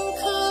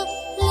 twinkle,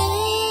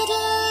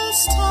 little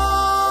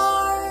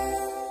star.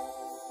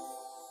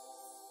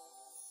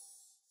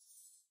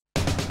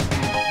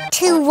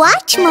 To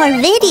watch more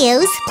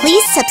videos,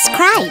 please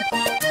subscribe.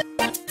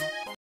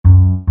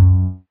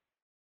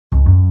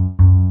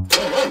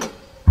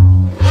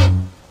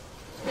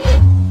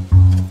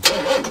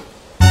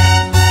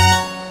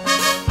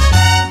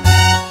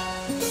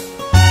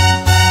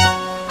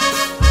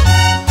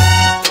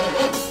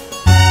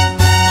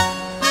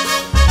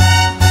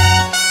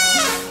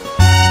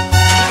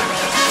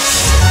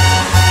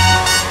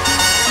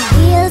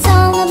 Wheels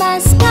on the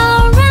bus go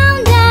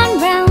round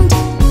and round,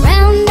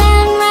 round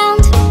and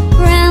round,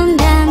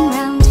 round and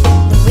round.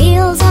 The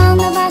wheels on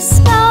the bus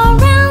go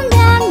round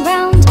and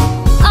round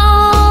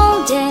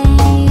all day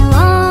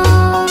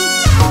long.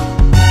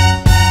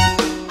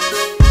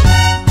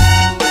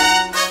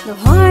 The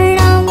horn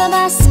on the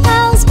bus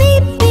goes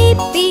beep, beep,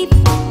 beep,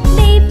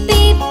 beep,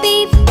 beep,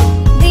 beep,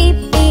 beep,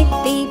 beep,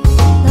 beep.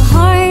 The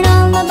horn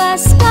on the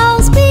bus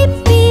goes beep,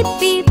 beep,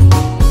 beep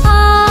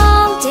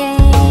all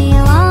day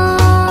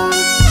long.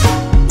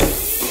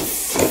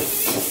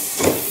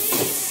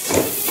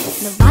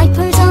 The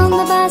wipers on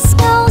the bus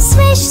go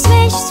swish,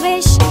 swish,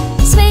 swish,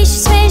 swish,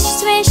 swish,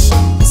 swish,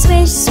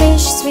 swish,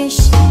 swish, swish.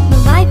 The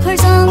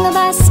wipers on the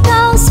bus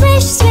go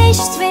swish, swish,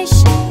 swish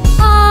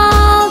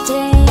all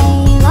day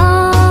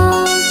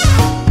long.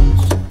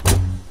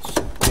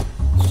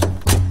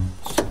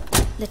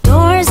 The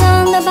doors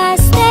on the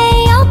bus,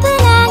 they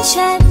open and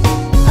shut,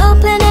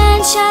 open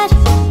and shut,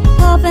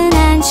 open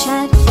and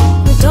shut.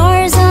 The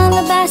doors on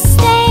the bus,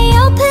 they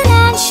open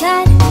and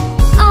shut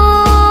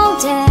all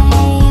day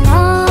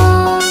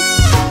long.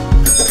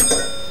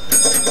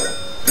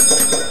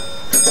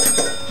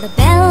 The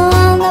bell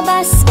on the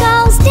bus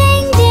goes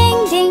ding,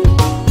 ding, ding,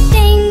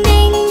 ding,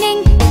 ding,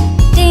 ding,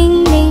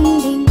 ding, ding,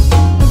 ding.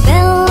 The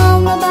bell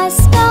on the bus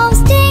goes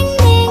ding,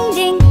 ding,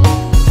 ding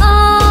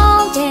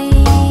all day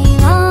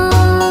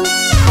long.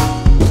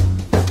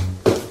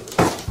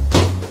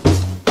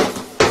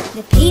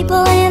 The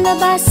people in the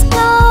bus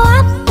go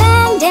up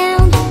and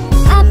down,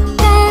 up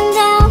and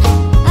down,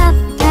 up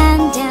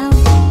and down.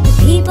 The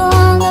people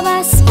on the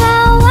bus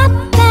go up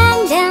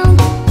and down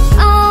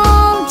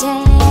all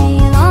day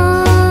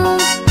long.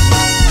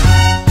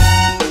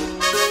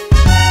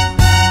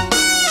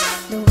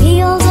 The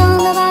wheels on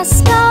the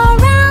bus go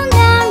round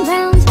and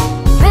round,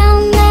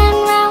 round and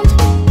round,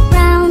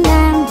 round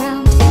and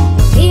round.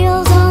 The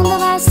wheels on the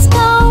bus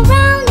go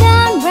round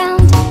and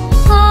round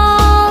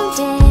all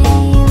day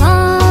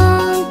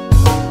long,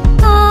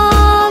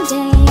 all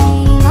day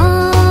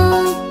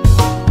long,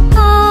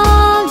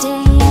 all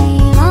day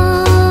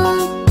long,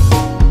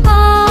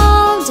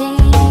 all day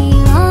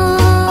long.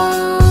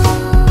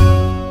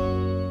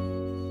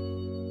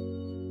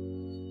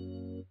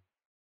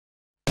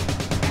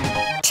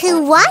 To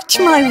watch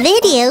more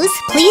videos,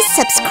 please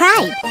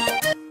subscribe.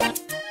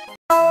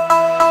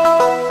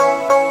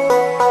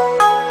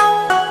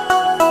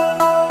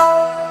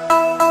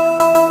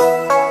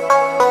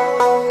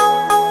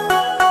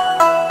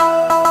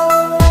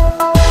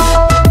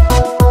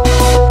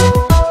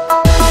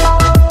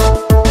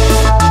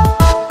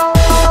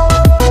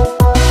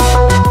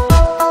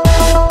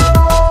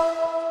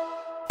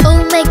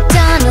 Old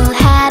MacDonald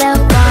had a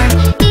farm,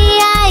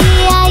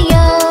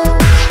 E-I-E-I-O.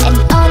 And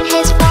on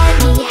his farm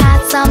he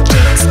had some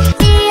chicks,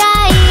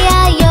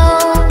 E-I-E-I-O.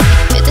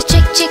 With the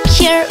chick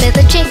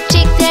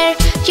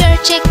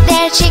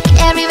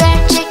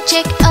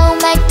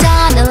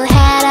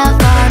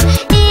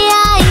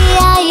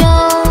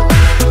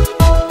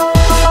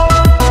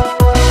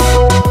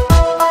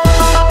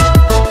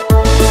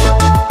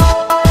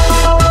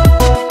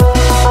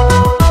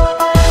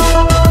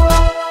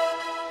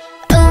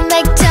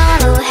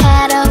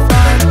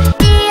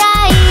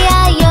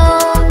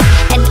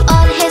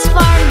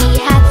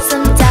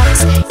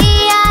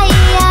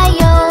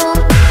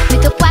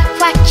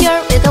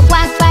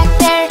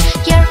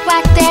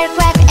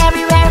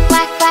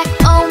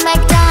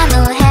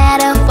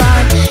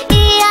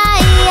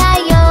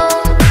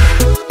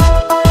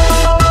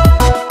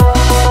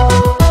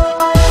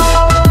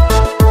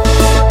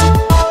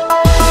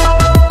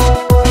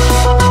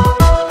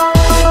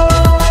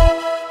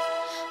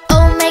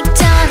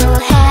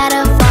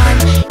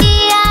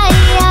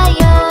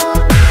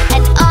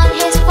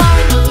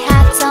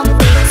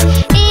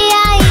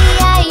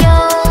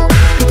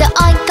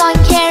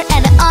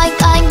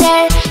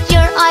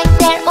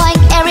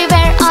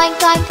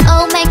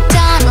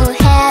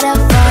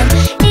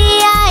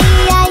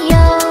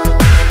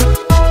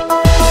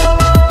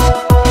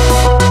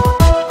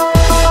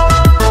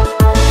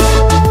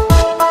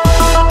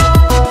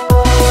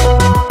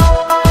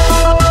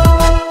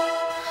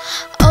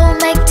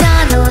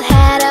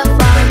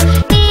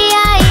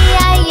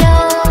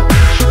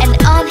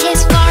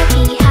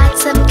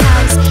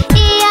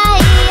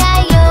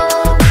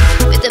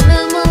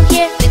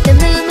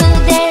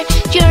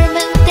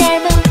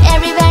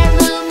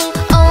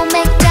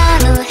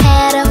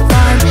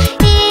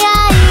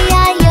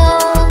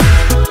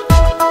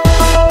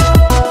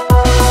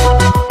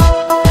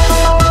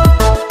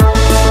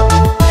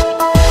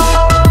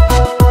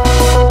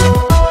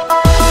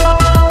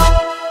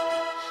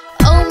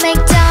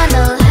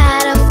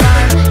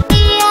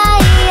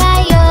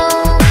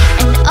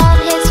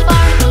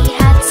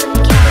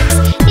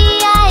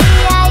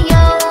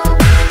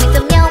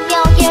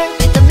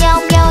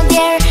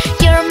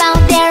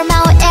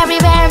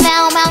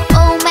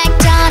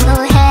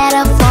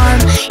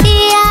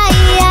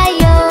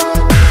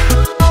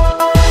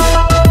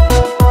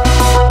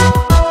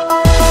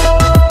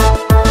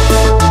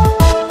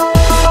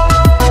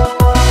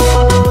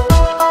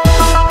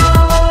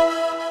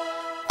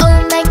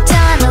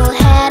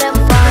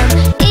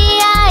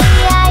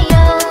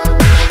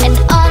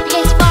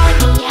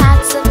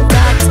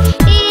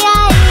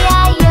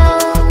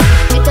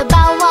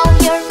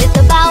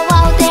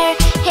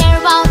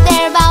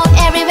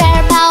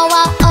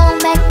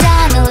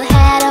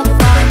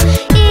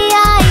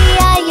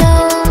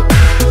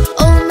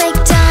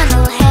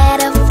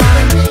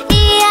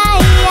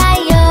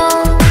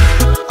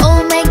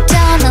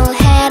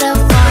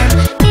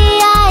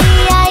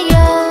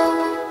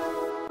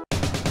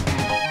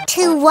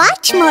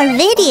watch more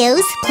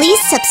videos, please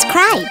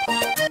subscribe.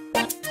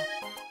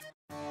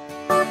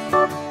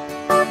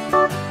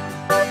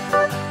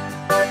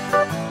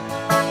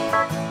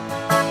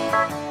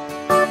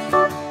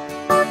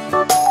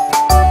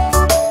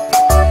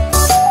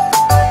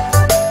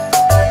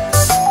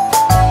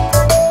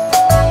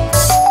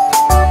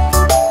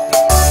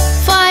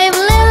 Five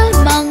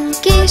little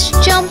monkeys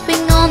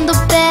jumping on the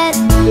bed.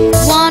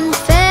 One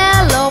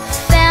fell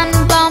off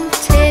and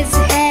bumped his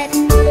head.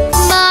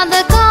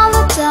 Mother called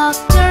the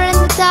doctor and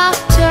the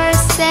doctor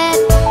said,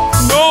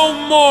 No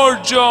more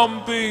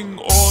jumping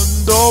on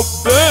the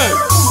bed.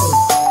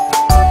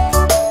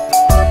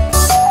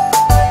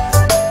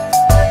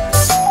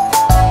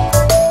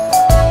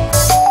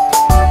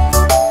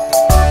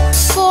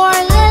 Four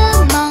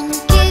little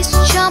monkeys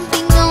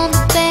jumping on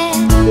the bed.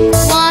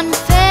 One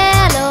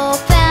fell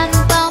off and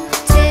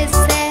bumped his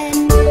head.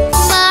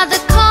 Mother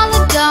called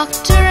the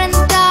doctor and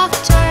the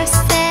doctor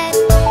said,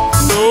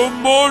 No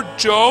more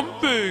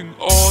jumping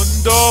on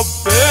the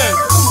bed.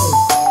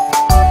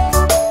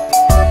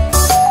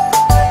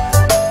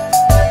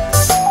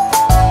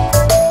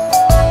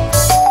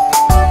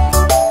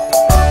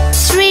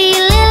 Three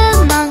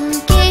little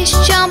monkeys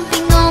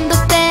jumping on the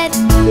bed.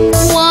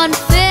 One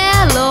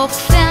fell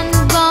off and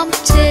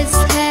bumped his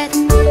head.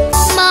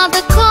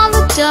 Mother called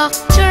the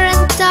doctor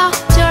and the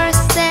doctor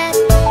said,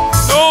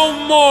 No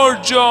more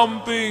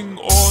jumping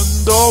on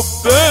the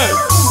bed.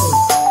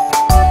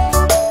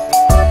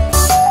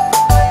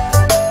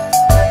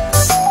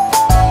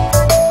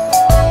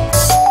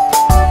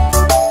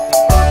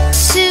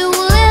 Two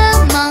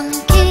little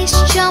monkeys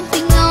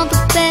jumping on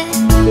the bed.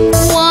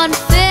 One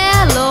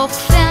fell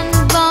off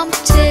and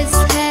bumped his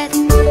head.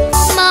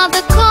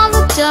 Mother called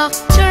the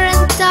doctor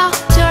and the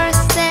doctor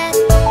said,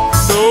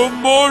 No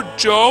more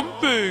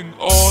jumping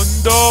on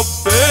the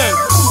bed.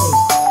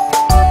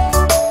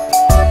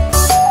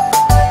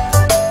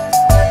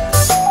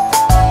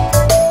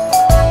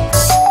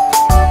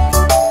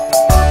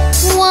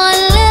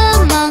 One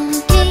little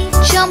monkey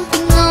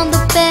jumping on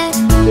the bed.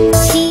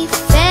 He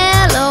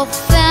fell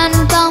off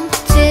and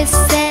bumped his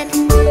head.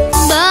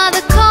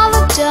 Mother called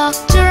the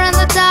doctor and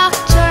the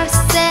doctor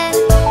said,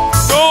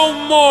 No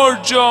more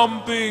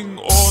jumping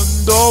on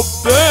the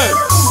bed.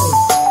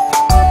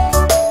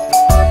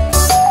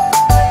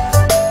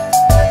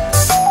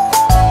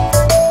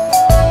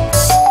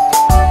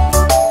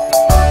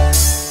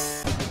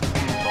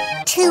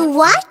 To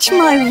watch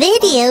more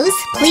videos,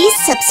 please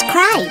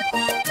subscribe.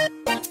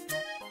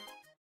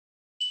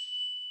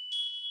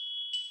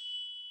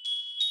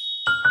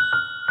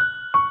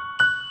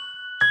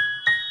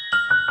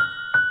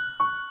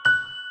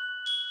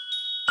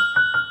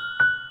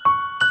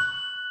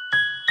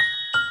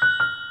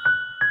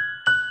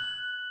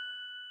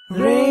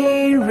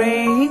 Rain,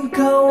 rain,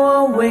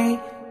 go away,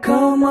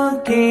 come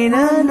again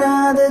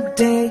another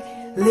day.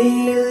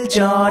 Little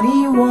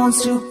Johnny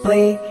wants to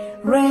play.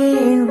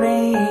 Rain,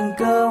 rain,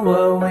 go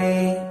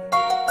away.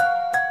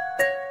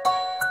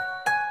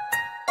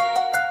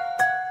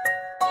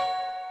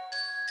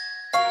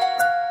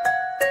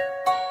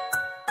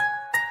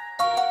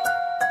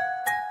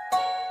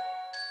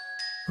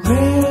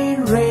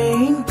 Rain,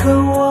 rain, go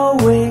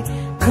away,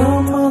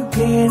 come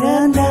again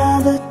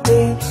another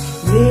day.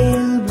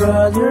 Little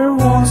brother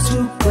wants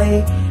to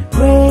play.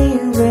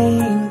 Rain,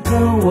 rain,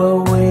 go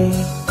away.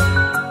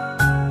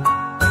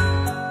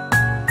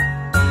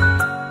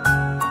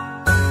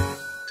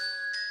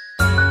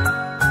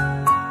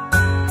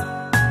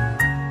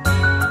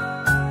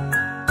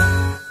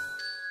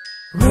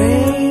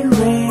 Rain,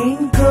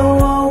 rain, go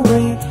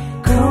away,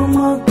 come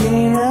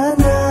again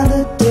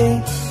another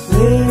day.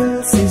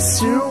 Little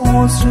sister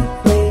wants to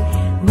play.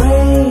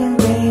 Rain,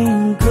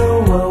 rain, go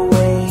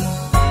away.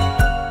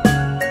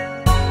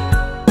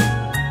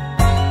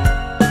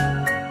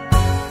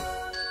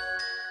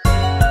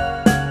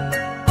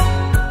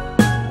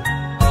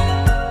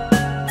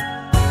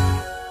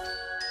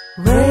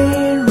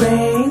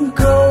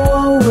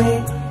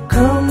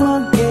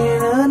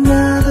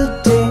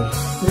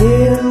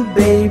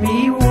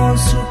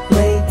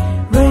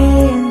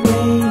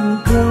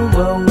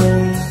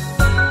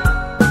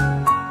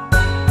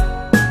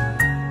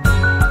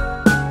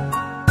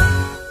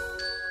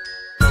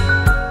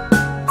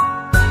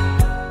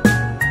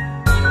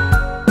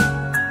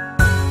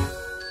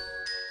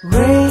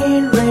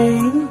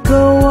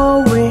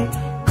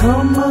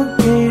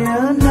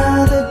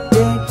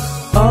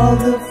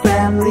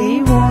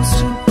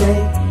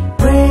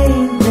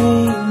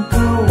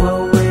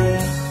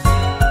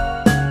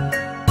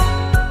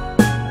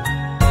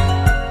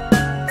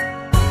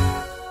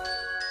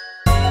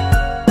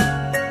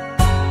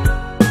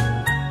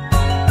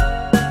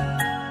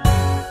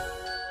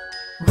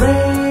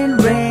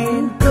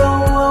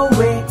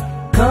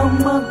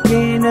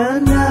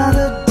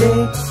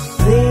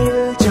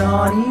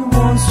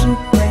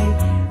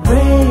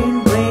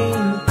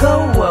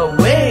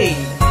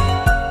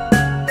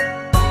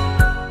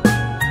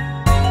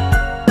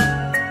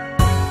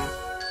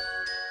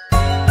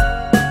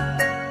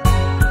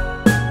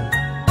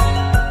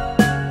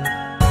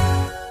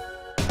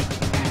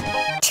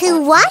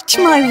 watch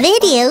more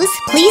videos,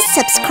 please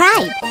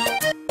subscribe.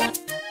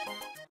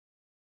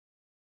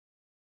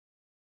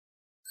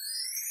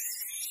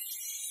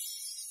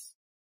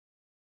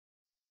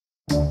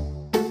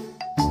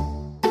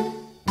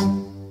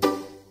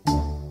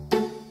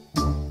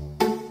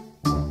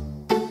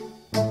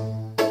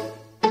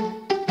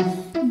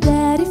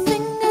 Daddy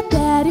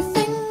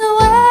finger,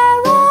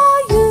 where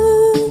are you?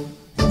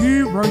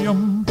 Here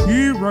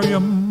I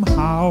am,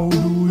 how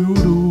do you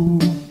do?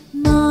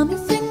 Mommy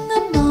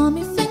finger,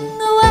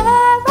 where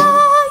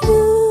are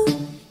you?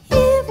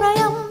 Here I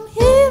am,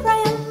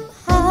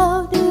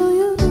 how do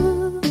you do?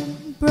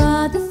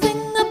 Brother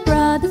finger,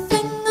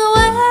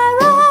 where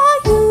are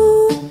you?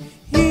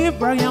 Here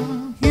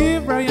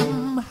I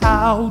am,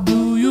 how do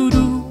you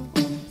do?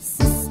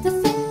 Sister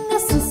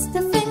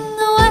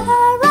finger,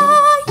 where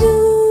are you?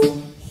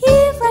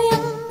 Here I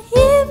am,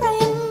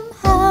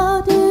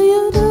 how do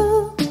you do?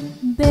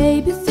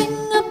 Baby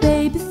finger,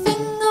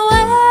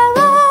 where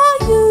are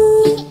you?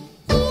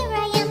 Here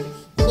I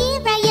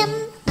am,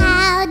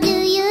 how do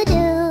you do?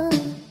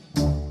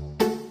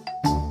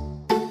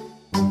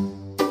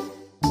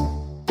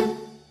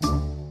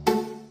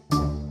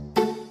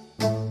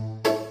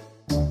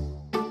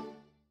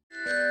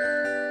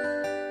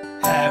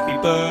 Happy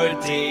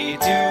birthday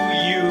to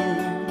you.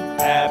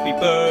 Happy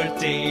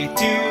birthday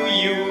to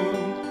you.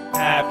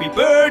 Happy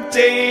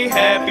birthday,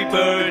 happy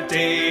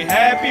birthday,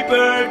 happy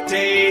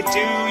birthday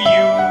to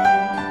you.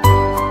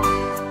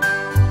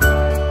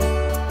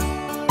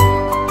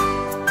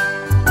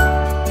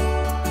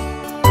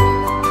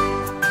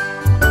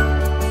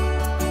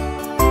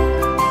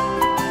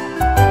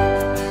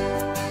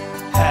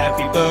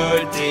 Happy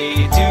birthday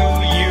to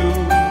you.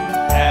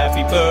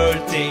 Happy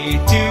birthday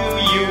to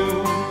you.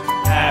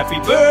 Happy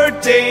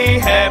birthday,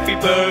 happy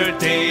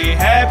birthday,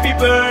 happy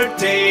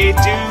birthday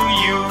to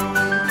you.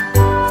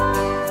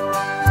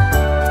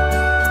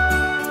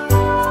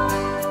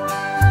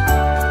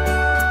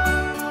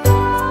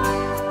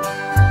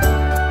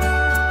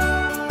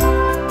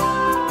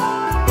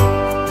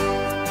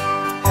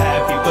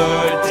 Happy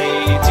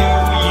birthday to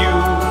you.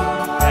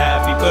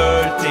 Happy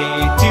birthday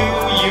to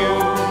you.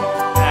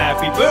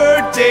 Happy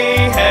birthday,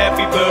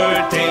 happy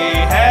birthday,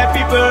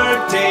 happy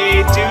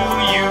birthday to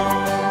you.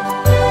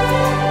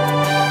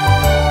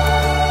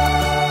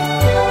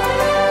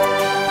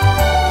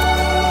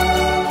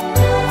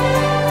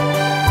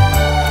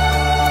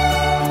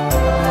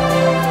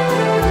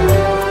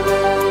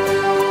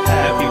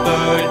 Happy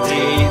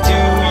birthday to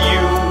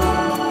you.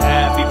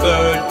 Happy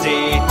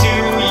birthday to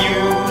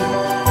you.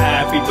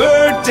 Happy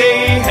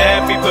birthday,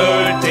 happy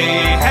birthday,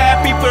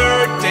 happy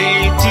birthday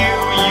to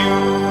you.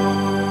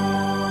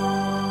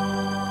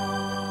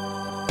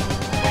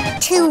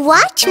 To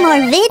watch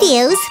more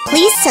videos,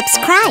 please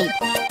subscribe.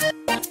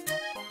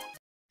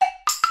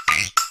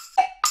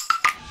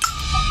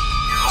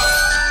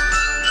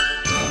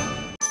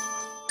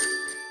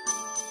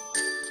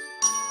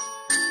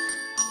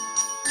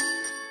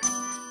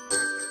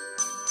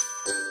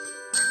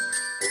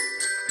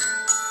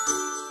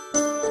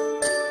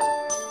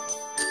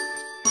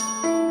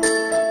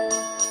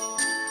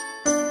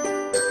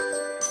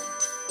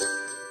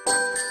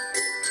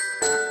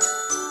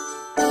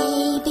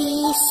 A, B,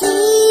 C,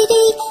 D,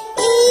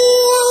 E,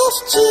 F,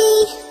 G,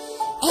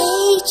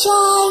 H,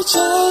 I, J,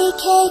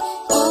 K,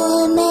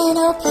 L, M, N, O,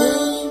 P,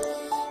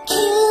 Q,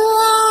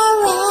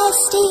 R, S,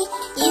 T,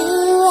 U,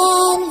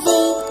 and V,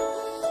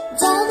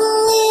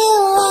 W,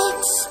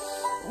 X,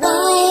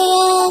 Y,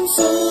 and Z.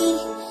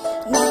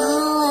 Now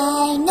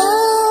I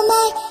know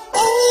my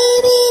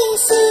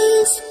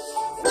ABCs.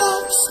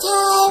 Next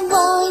time,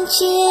 won't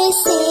you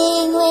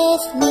sing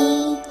with me?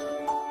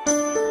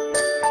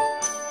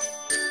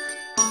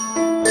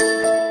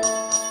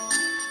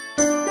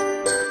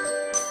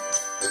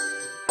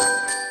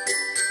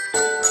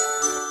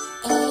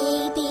 A,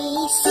 B,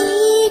 C,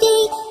 D,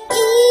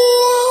 E,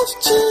 F,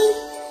 G,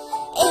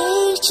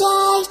 H,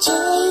 I, J,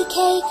 K,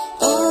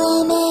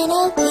 L, M, N, O,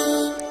 P,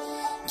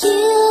 Q,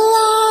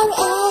 R,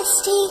 S,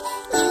 T,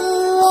 U,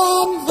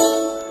 and V,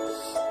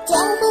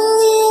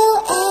 W,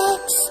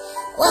 X,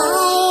 Y,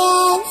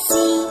 and Z.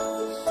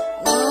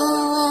 Now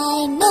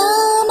I know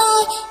my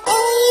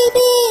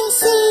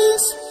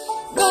ABCs.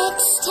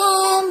 Next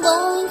time,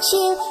 won't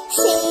you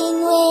sing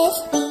with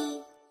me?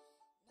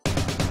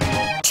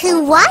 To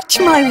watch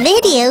more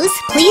videos,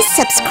 please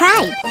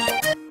subscribe.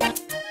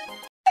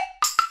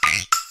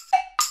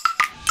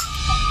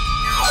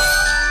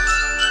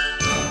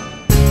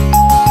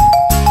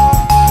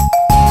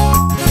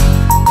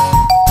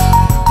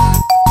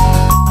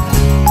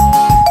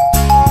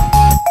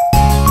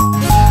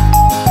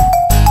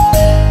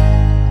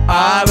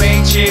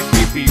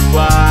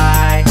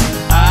 R-H-A-P-P-Y,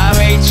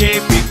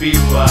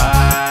 R-H-A-P-P-Y.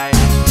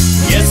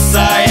 Yes I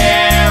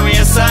am,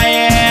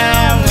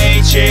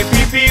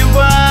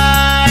 H-A-P-P-Y.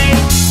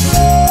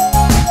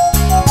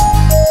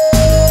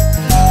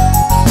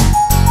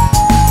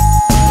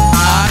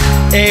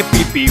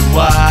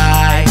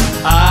 R-A-P-P-Y,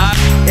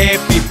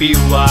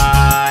 R-A-P-P-Y.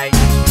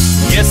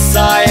 Yes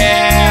I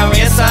am,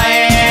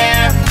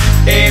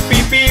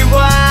 A-P-P-Y.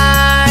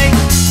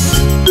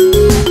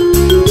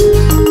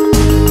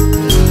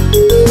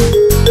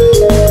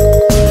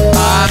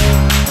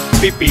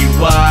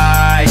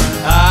 P-P-Y,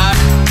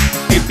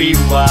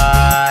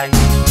 P-P-Y.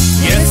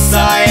 Yes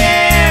I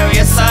am,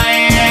 yes I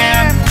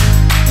am,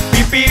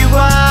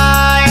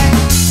 P-P-Y.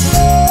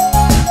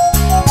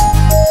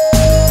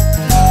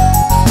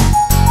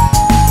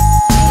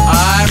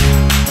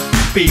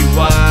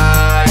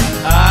 P-Y,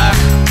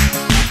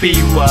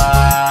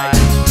 P-Y.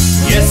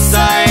 Yes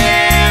I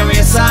am,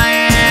 yes I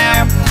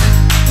am,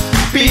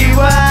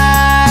 P-Y.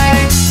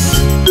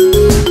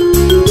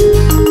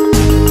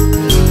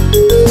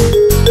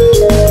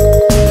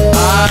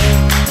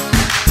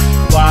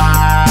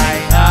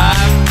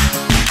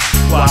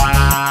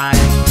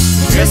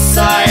 Yes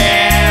I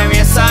am,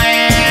 yes I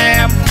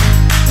am.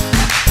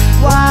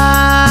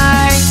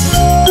 Why?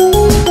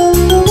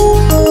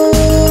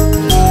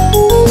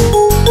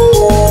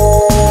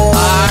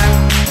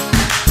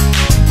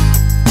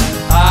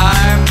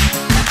 I'm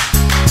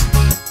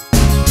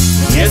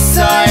Yes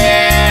I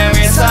am,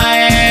 yes I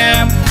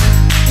am.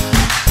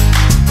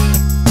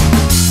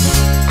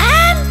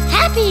 I'm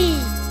happy.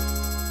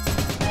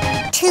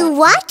 To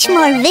watch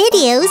more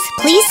videos,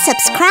 please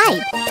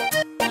subscribe.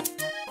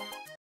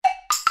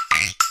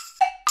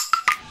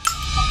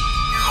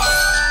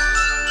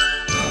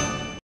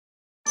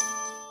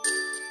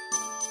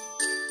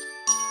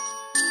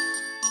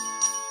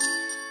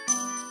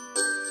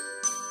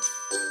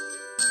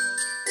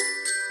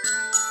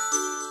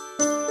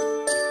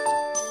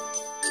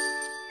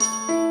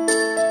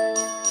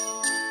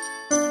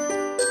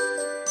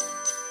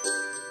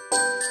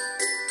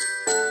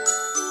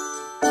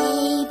 A,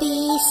 B,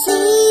 C,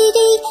 D,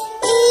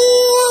 E,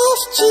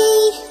 F, G,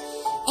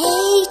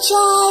 H,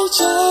 I, J,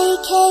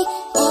 K,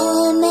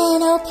 L, M,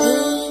 N, O, P,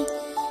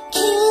 Q,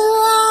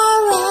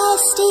 R,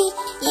 S, T,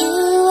 U,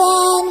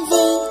 and V,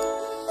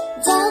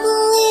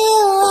 W,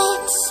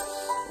 X,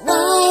 Y,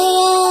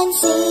 and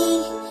Z.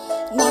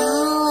 Now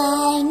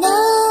I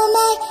know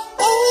my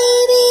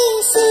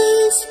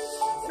ABCs.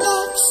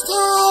 Next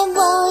time,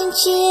 won't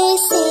you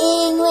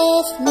sing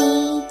with me?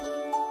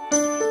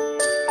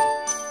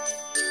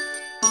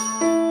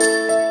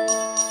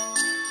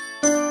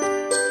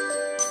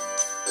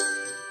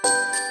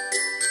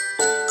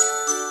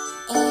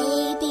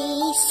 A, B,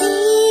 C,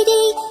 D,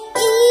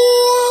 E,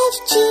 F,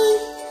 G,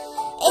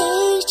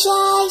 H,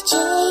 I, J,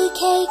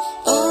 K,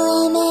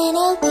 L, M, N, O,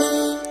 P,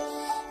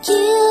 Q,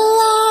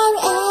 R,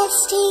 S,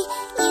 T,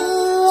 U,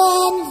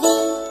 and V,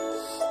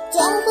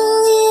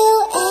 W,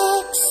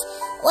 X,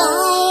 Y,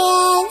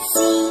 and Z.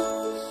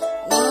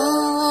 Now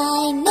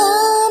I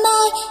know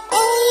my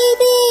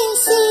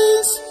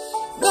ABCs.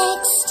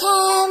 Next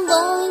time,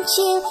 won't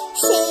you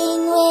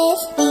sing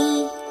with me?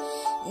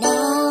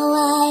 Now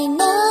I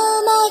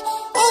know my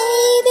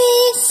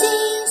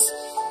ABCs.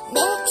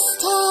 Next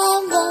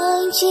time,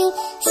 won't you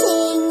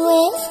sing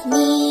with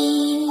me?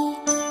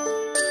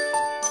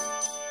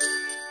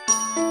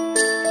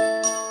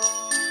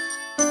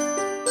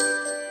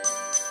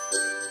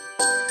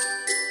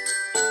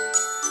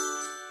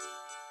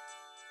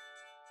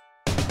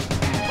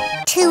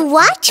 To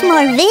watch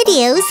more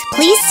videos,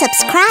 please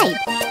subscribe.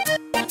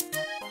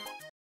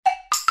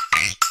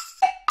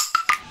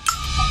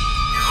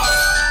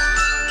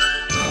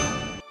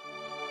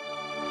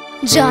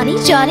 Johnny,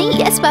 Johnny,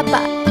 yes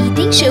papa.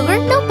 Eating sugar,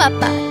 no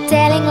papa.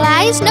 Telling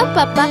lies, no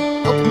papa.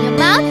 Open your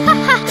mouth, ha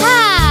ha ha.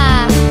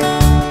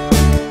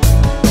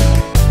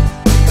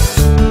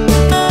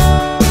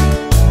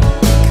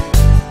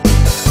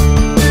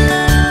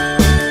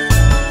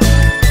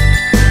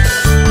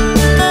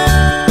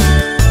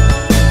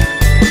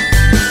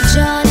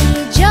 Johnny,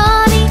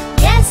 Johnny,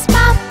 yes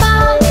papa.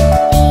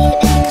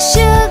 Eating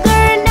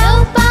sugar, no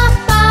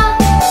papa.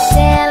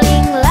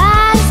 Telling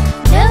lies,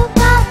 no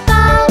papa.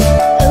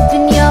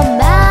 Open your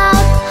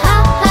mouth, ha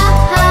ha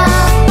ha.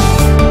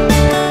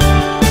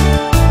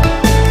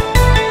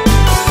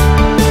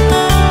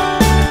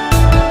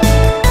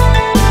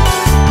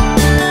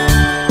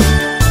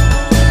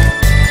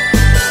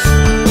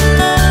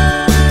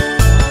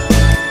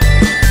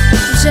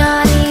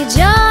 Johnny,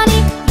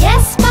 Johnny,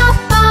 yes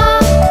papa.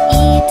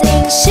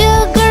 Eating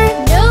sugar,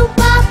 no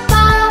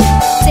papa.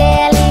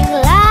 Telling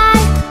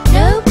lies,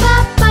 no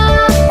papa.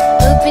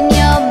 Open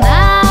your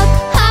mouth,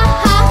 ha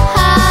ha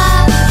ha.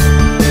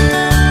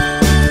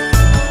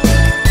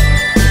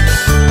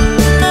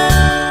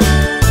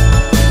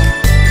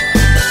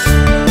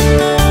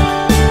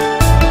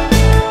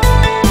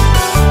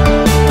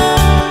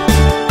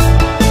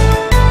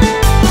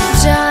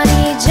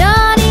 Johnny,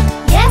 Johnny,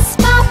 yes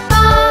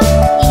papa.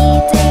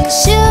 Eating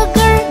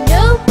sugar,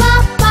 no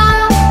papa.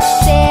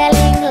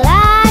 Telling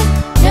lies,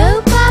 no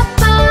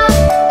papa.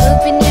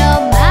 Open your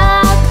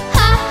mouth,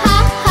 ha ha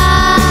ha.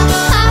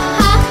 Ha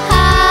ha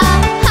ha.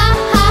 Ha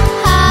ha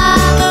ha.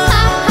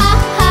 Ha ha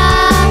ha.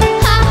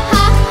 Ha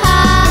ha ha.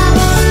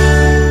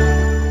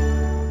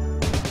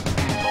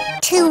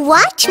 To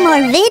watch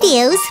more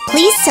videos,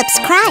 please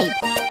subscribe.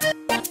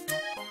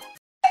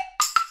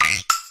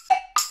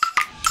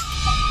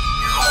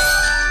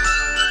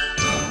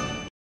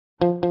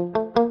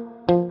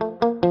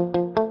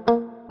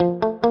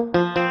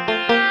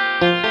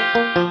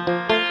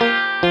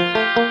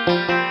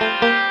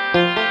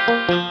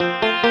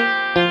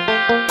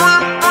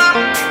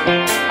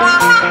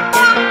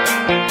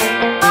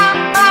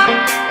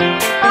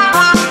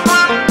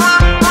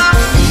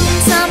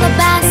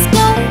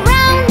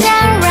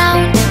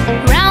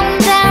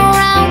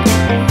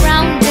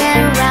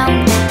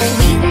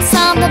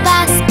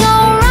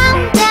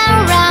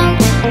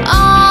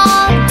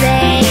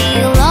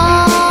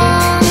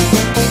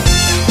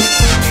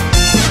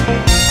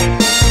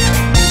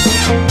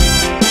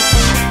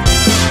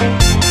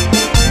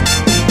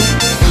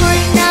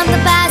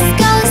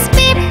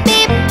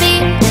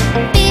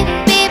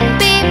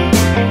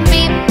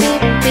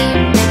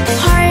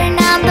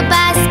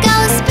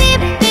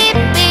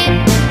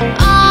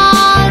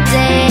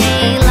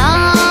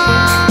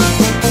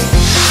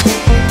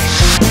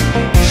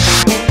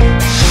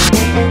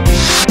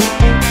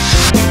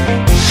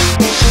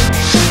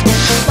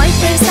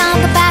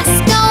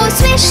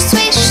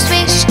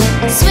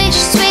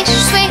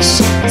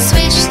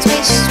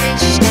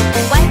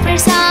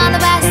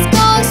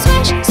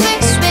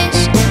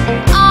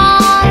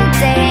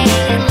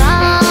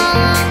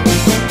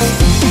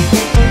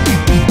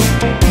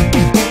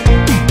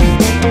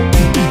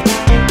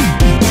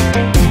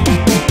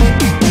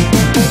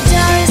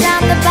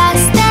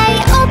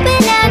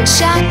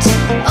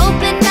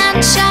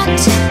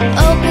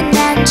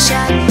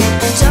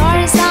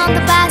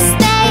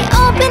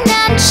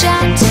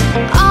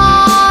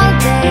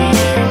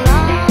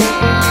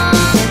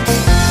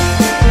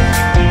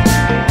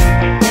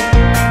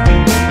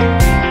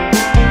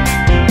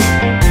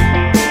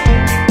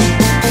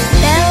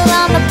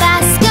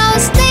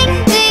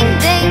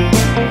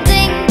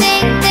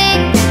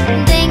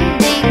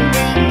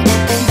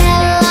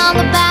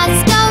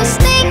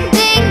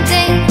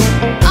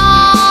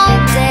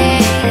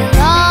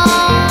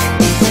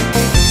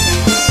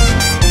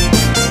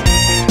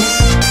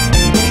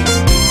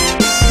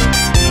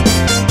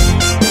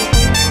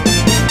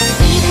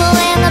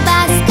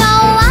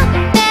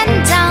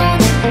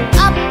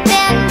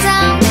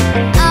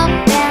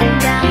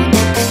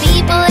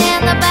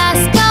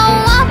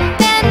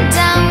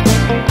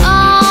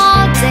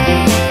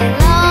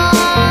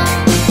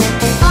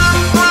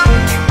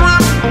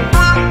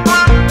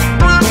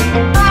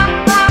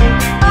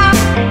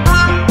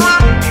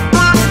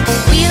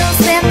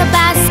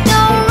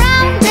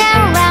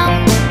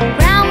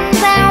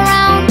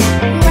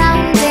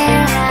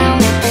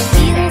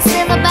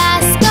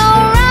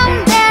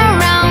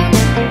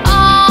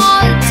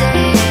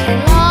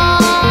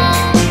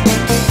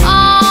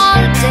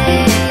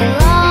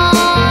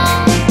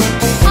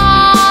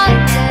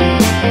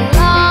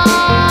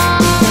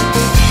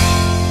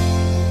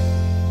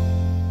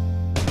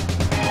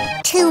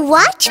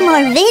 watch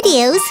more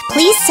videos,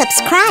 please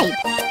subscribe.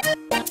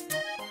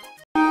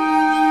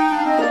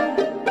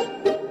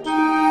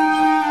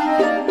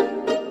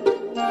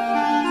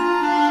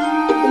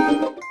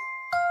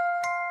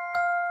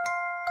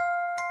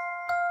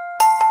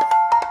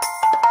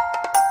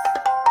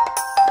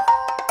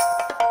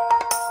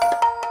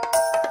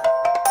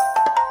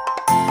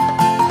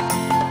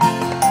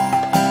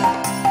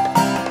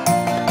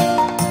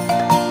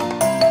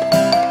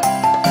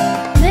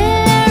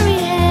 Mary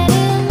had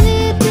a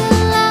little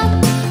lamb,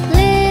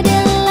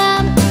 little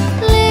lamb,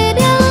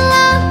 little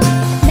lamb.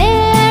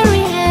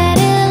 Mary had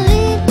a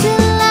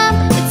little lamb,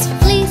 its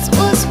fleece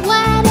was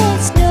white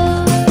as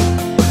snow.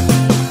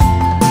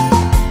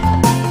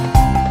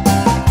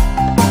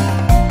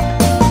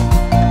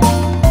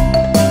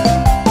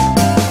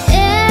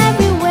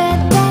 Everywhere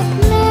that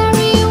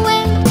Mary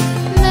went,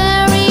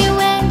 Mary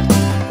went,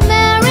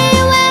 Mary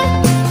went.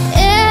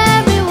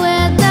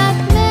 Everywhere that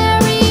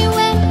Mary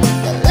went,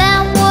 the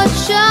lamb was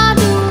sure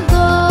to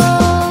go.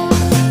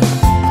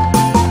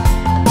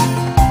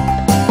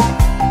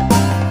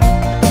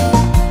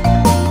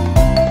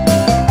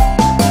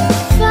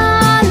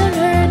 Followed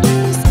her to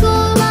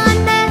school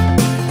one day,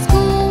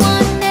 school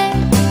one day,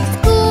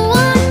 school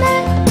one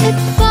day. It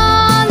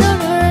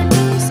followed her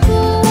to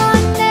school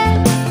one day,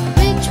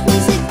 which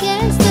was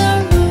against the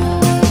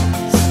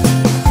rules.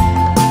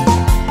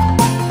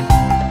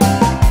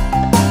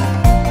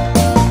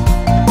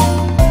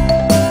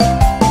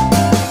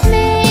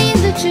 Made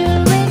the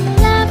children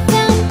laugh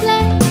and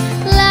play,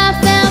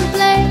 laugh and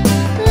play,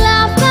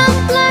 laugh and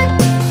play.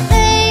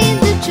 Made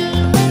the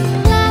children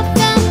laugh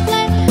and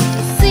play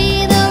to see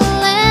the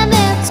lamb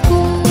at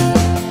school.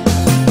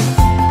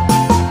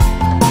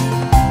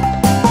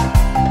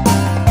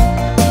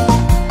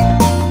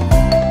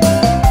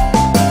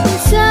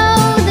 So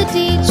the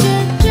teacher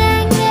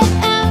turned it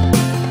out,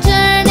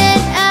 turn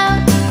it out,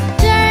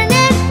 turn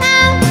it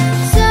out.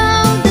 So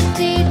the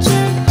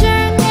teacher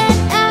turned it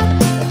out,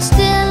 but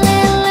still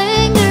it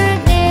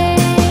lingered there.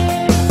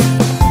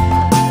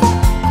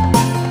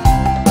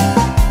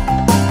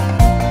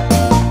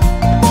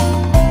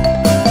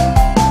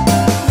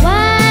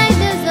 Why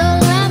does the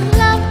lamb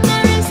love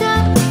Mary so?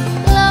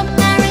 Love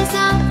Mary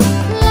so?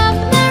 Love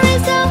Mary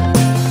so?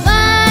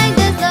 Why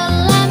does the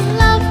lamb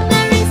love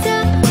Mary so?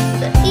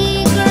 The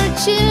eager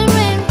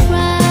children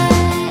cry.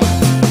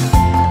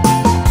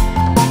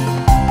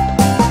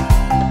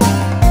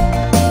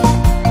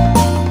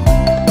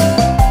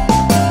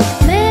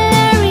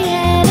 Mary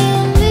had a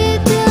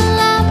little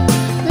lamb,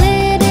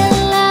 little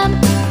lamb,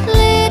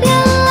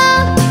 little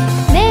lamb.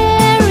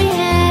 Mary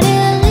had a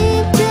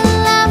little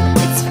lamb,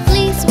 its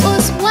fleece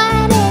was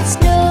white as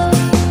snow.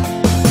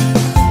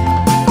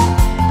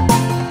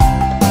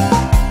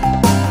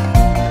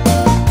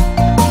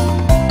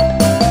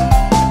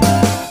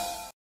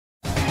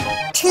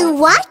 To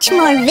watch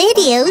more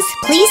videos,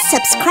 please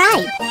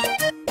subscribe.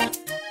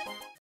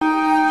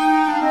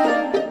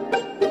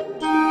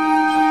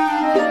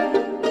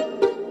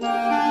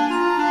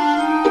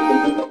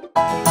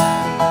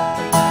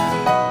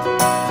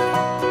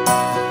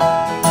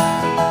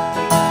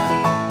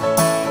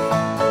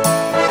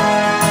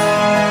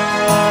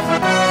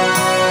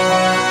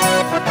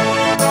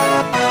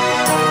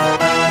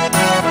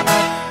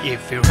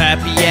 If you're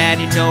happy and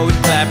you know it,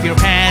 clap your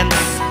hands.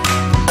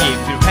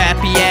 If you're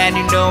happy and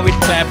you know it,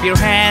 clap your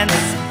hands.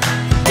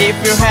 If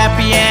you're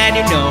happy and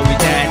you know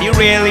it and you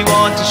really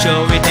want to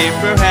show it. If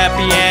you're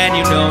happy and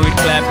you know it,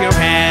 clap your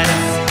hands.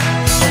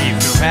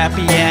 If you're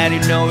happy and you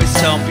know it,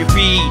 stomp your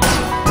feet.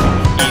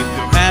 If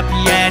you're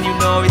happy and you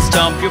know it,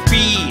 stomp your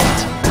feet.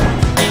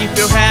 If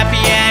you're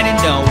happy and you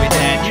know it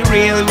and you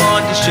really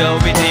want to show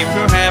it. If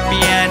you're happy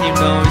and you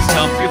know it,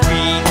 stomp your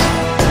feet.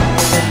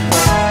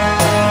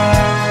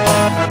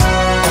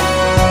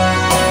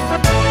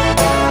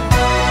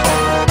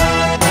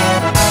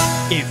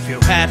 If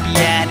you're happy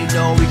and you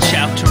know it,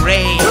 shout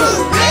hooray!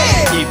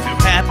 If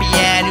you're happy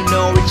and you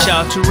know it,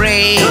 shout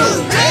hooray!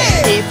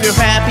 If you're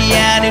happy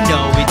and you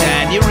know it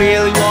and you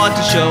really want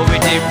to show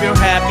it. If you're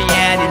happy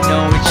and you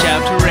know it,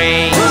 shout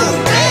hooray!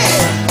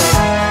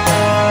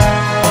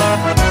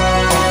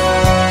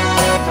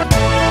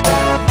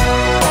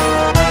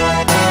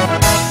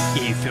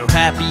 If you're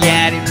happy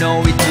and you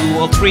know it, do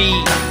all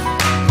three.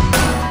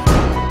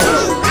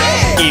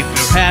 If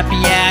you're happy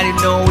and you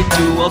know it,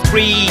 do all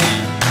three.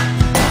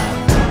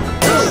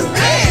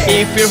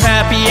 If you're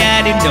happy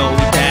and you know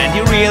it and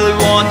you really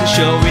want to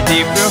show it.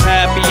 If you're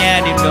happy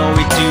and you know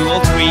it, do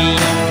all three.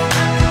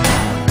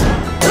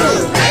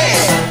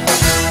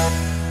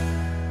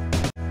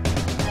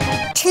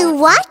 To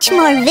watch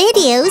more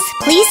videos,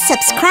 please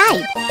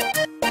subscribe.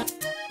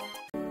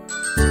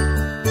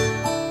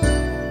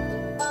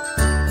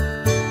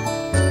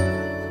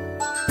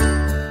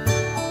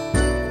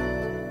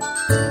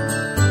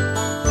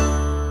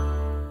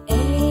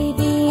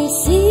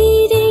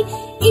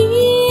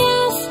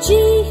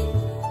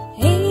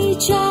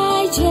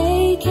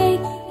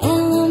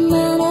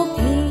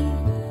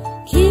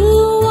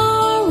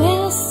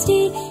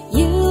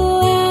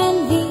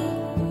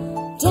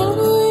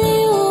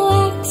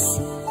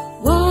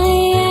 Why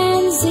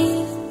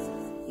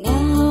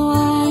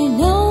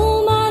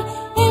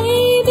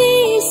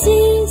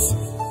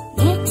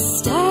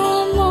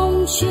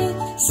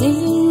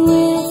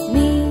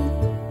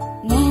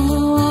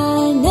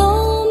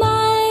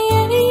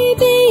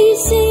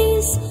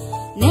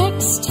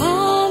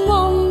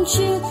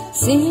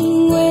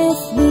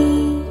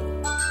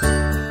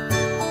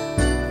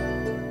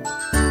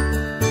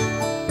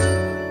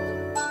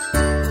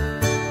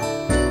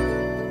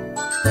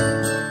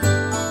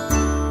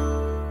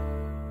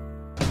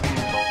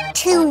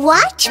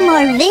watch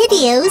more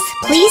videos,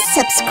 please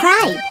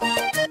subscribe.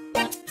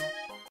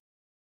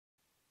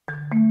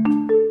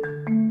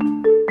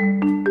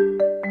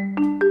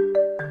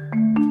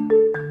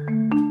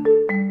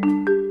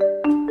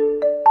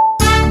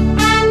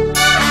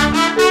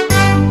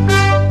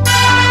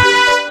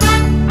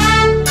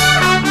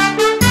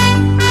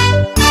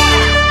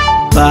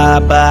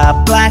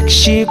 Baba, black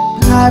sheep,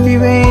 have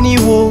you any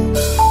wool?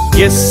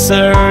 Yes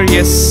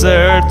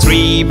sir,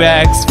 3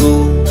 bags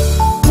full.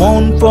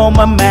 One for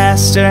my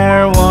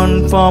master,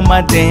 one for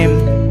my dame,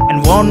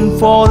 and one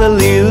for the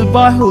little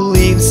boy who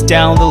lives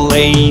down the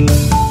lane.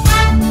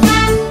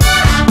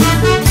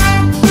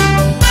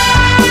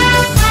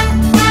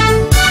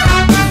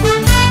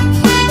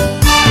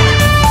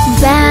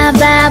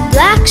 Baba,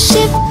 black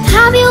sheep,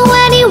 have you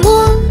any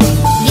wool?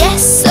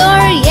 Yes sir,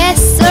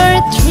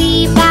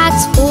 3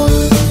 bags full.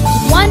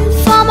 One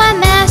for my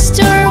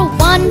master,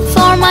 one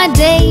for my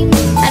dame,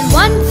 and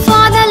one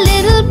for the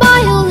little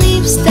boy who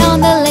lives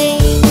down the lane.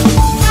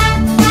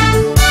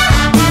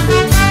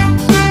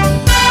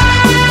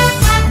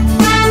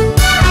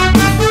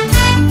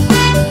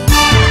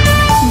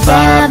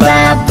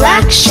 Baba,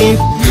 black sheep,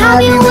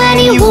 have you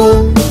any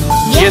wool?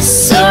 Yes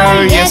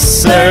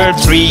sir,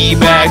 3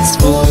 bags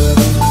full.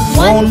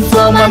 One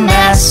for my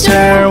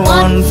master,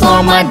 one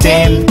for my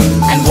dame,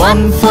 and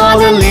one for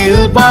the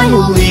little boy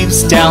who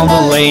lives down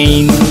the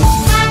lane.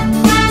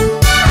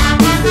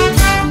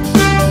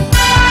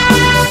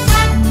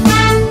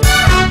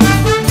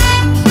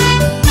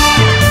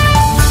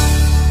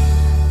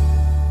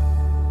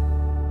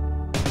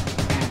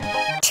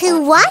 To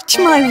watch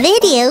more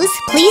videos,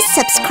 please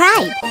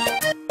subscribe.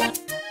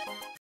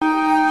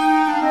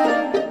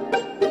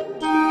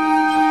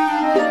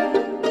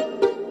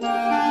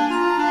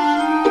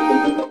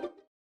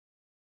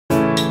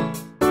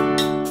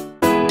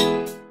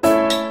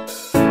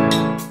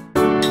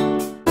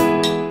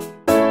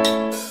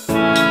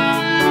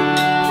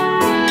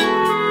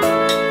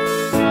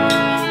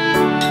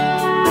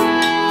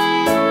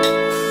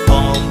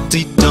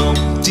 Humpty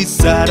Dumpty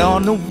sat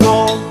on the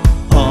wall.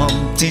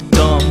 Humpty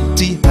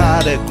Dumpty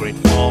had a great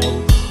fall.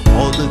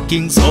 All the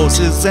king's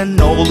horses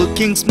and all the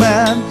king's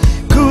men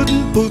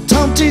couldn't put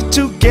Humpty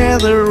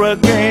together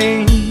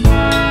again.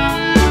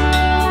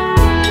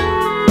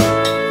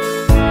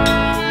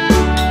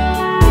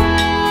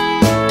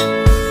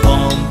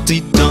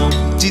 Humpty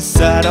Dumpty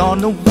sat on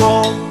the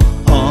wall.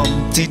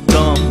 Humpty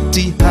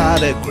Dumpty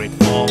had a great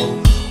fall.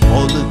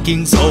 All the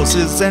king's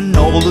horses and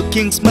all the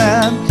king's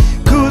men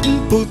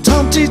couldn't put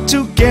Humpty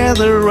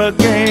together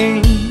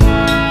again.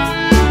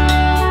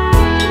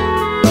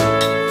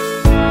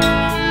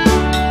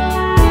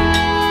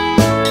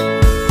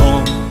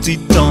 Humpty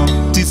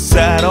Dumpty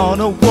sat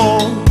on a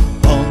wall.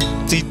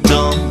 Humpty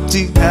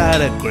Dumpty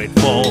had a great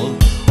fall.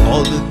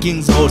 All the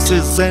king's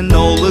horses and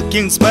all the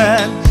king's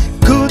men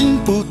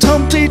couldn't put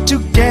Humpty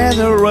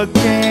together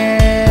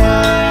again.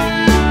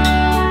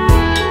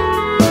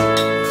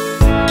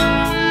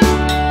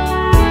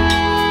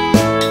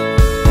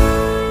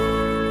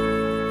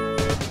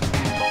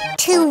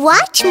 To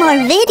watch more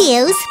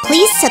videos,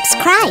 please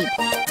subscribe.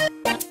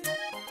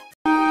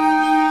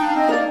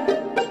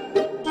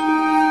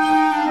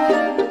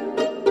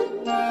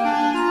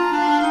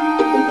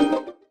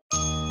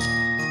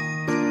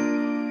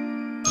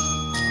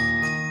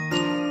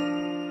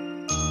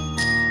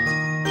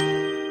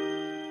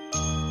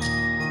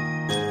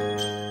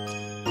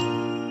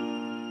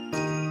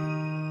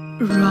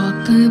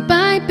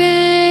 Rock-a-bye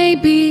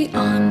baby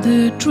on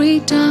the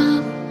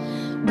treetop.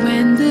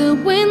 When the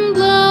wind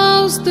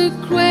blows, the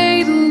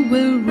cradle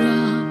will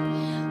rock.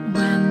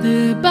 When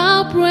the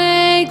bough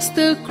breaks,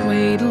 the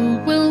cradle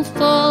will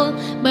fall.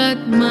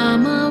 But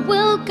Mama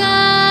will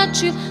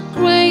catch you,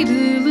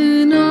 cradle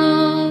and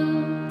all.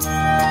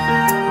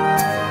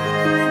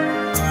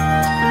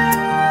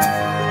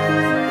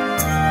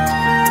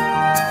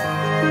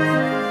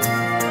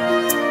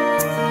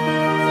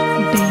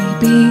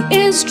 Baby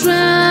is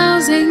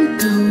drowsing,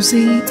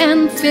 cozy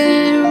and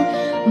fair.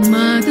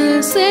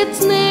 Mother sits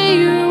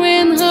near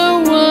in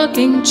her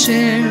rocking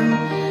chair.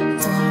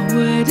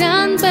 Forward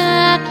and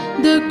back,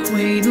 the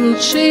cradle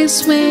she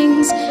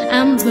swings.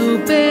 And though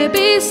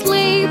baby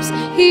sleeps,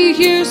 he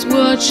hears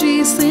what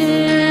she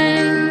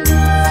sings.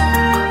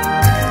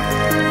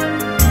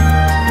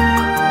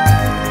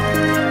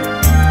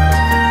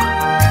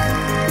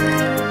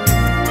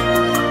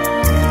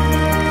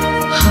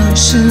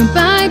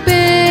 Hush-a-bye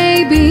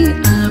baby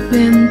up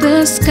in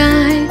the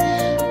sky.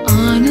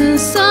 On a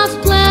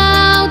soft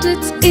cloud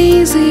it's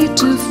easy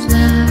to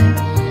fly.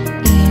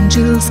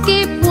 Angels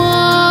keep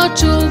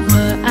watch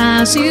over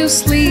as you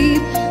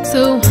sleep.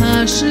 So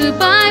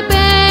hush-a-bye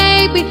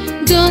baby,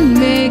 don't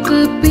make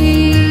a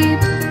peep.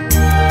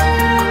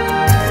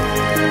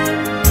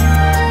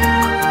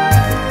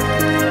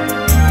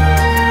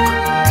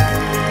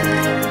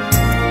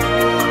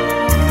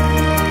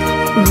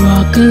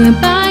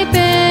 Rock-a-bye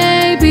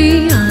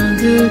baby on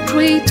the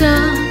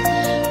treetop.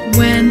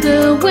 When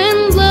the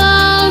wind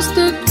blows,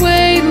 the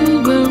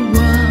cradle will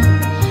rock.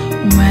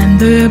 When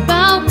the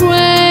bough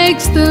breaks,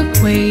 breaks, the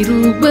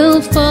cradle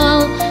will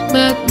fall,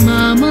 but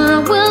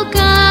Mama will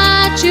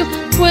catch you,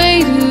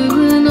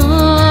 cradle and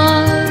all.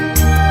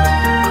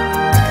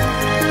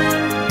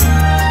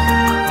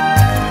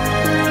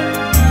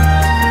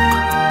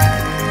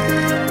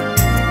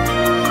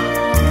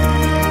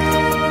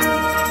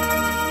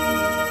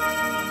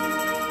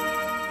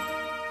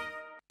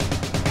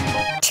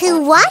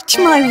 To watch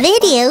more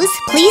videos,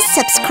 please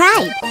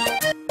subscribe.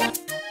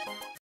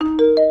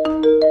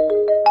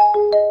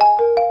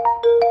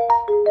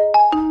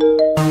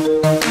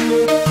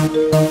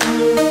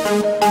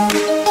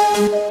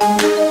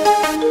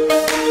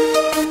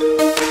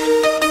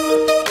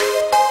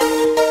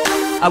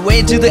 I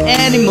went to the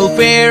animal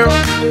fair.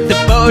 The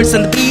birds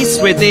and the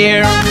beasts were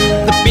there.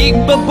 The big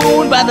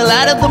baboon by the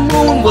light of the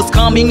moon was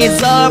combing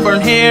his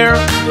auburn hair.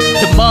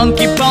 The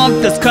monkey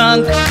pumped the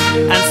skunk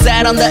and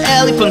sat on the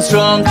elephant's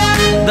trunk.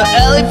 The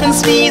elephant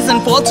sneezed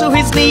and fell to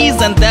his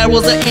knees, and that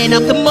was the end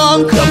of the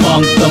monk. The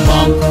monk, the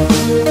monk.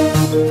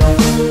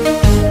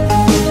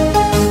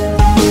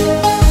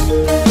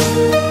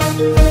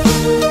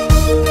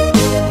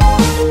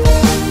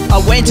 I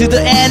went to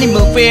the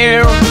animal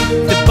fair.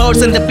 The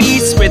birds and the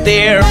beasts were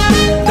there.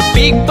 The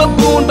big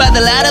baboon by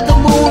the light of the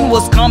moon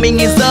was combing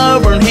his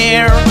auburn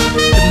hair.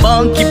 The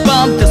monkey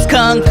bumped the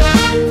skunk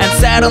and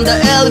sat on the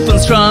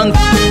elephant's trunk.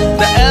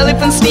 The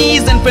elephant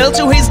sneezed and fell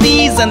to his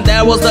knees, and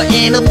that was the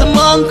end of the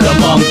monk. The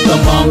monk, the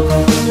monk.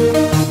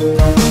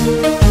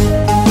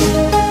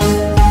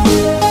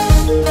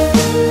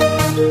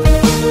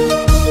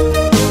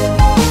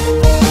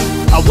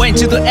 I went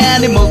to the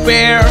animal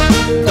fair.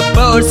 The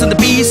birds and the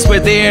beasts were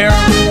there.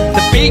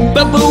 The big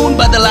baboon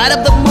by the light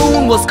of the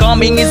moon was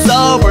combing his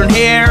auburn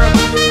hair.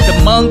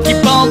 The monkey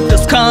bumped the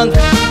skunk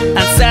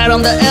and sat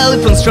on the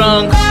elephant's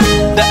trunk.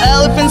 The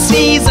elephant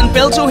sneezed and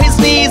fell to his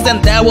knees,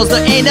 and that was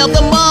the end of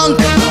the monk.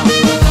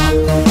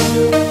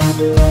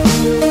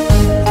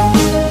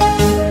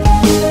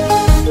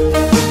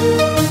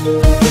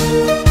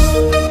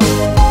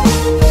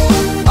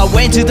 I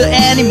went to the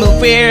animal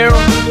fair.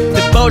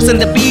 The birds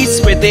and the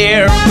beasts were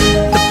there.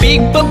 The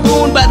big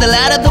baboon by the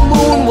light of the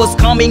moon was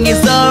combing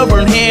his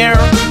auburn hair.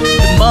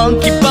 The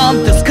monkey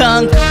bumped the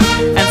skunk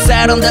and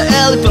sat on the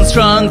elephant's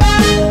trunk.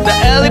 The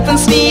elephant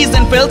sneezed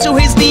and fell to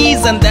his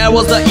knees, and that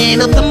was the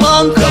end of the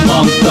monk. The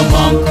monk, the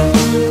monk.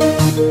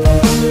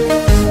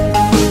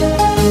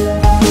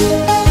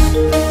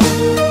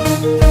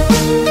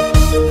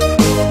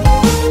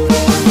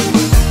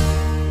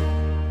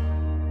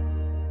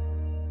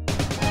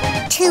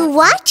 To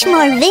watch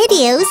more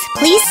videos,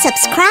 please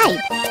subscribe.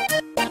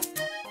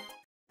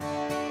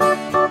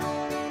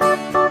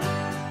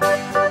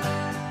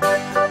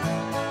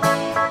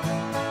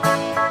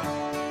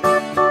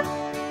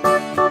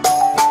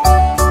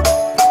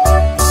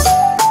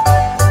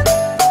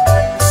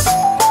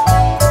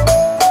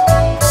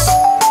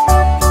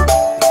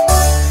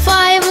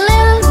 Five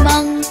little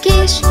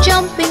monkeys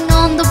jumping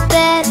on the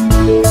bed.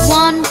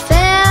 One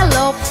fell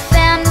off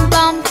and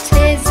bumped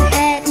his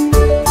head.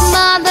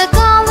 Mother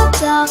called the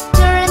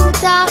doctor, and the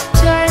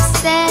doctor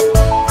said,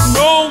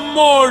 No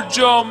more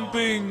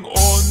jumping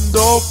on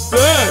the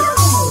bed.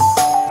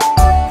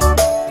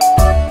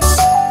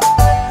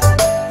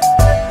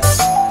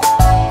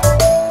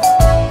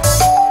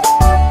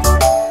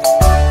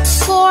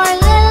 Four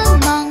little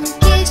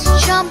monkeys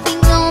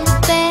jumping on the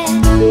bed.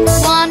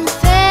 One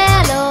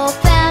fell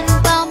off and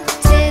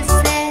bumped his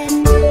head.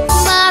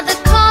 Mother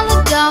called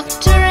the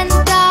doctor, and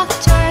the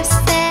doctor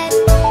said,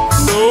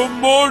 No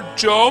more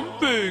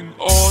jumping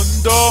on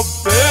the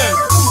bed.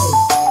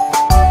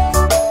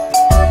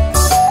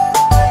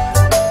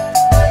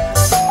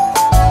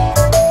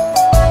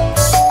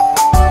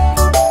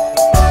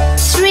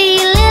 Three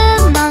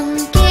little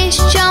monkeys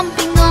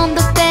jumping on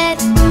the bed.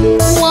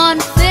 One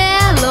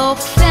fell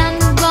off and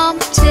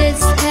bumped his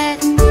head.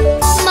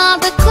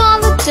 Mother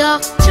called the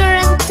doctor,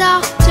 and the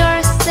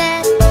doctor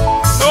said,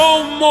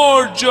 No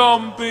more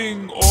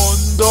jumping on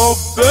the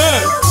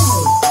bed.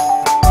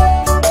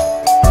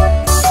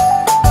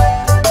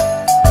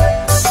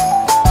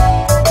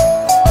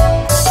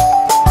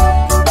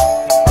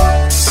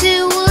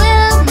 Two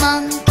little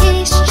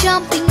monkeys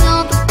jumping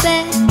on the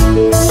bed.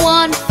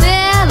 One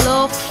fell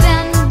off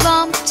and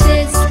bumped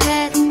his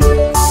head.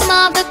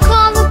 Mother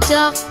called the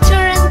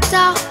doctor, and the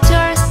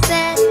doctor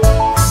said,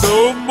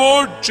 No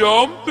more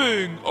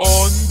jumping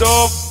on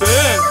the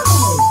bed.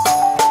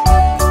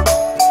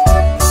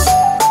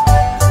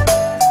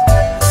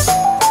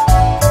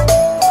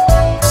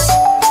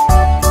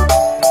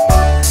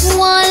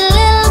 One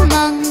little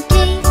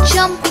monkey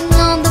jumping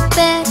on the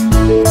bed.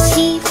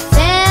 He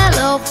fell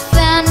off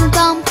and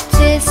bumped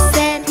his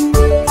head.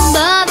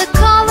 Mother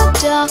called the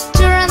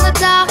doctor, and the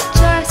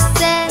doctor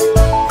said,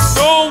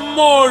 No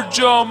more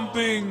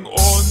jumping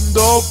on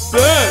the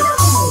bed.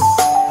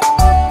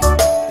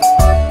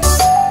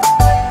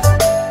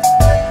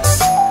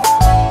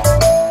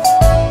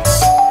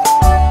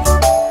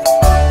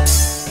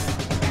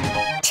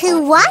 To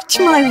watch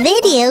more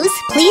videos,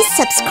 please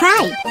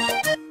subscribe.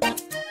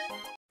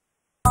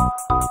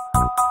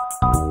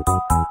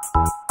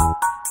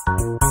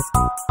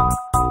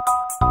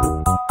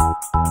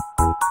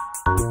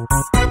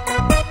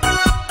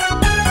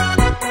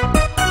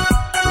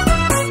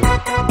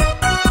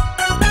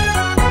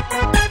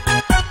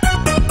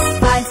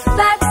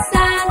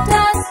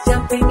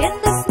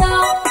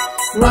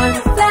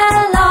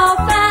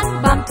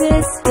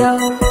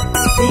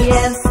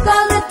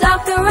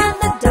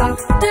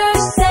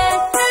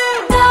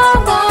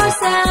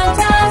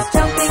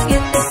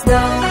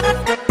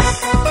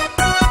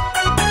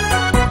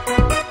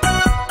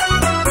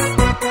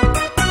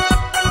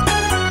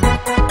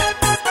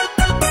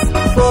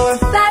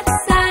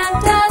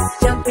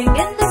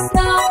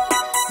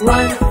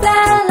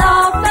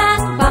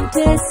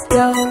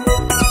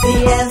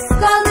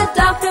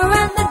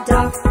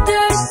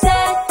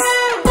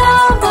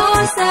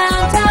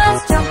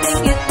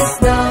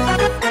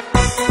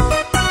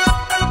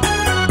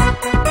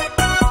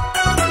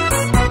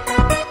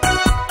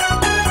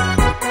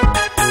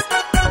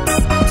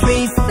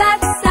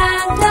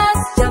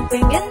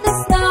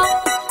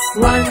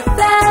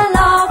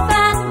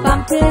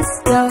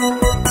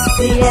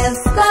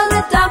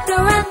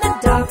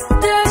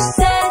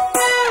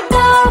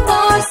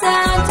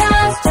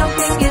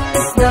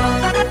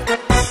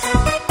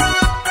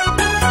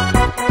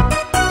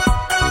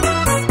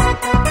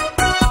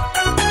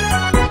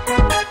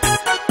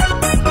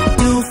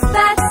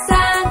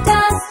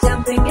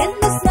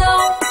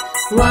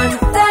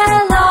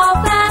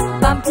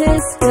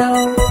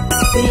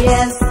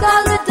 Yes,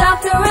 called the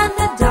doctor, and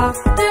the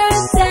doctor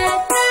said,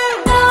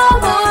 no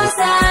more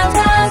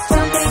Santas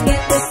jumping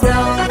in the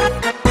snow.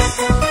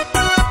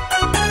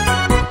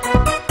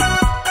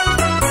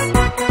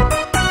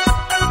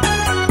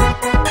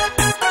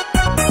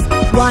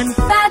 One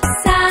fat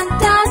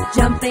Santa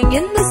jumping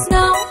in the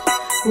snow.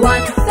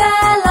 One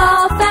fell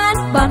off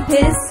and bumped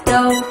his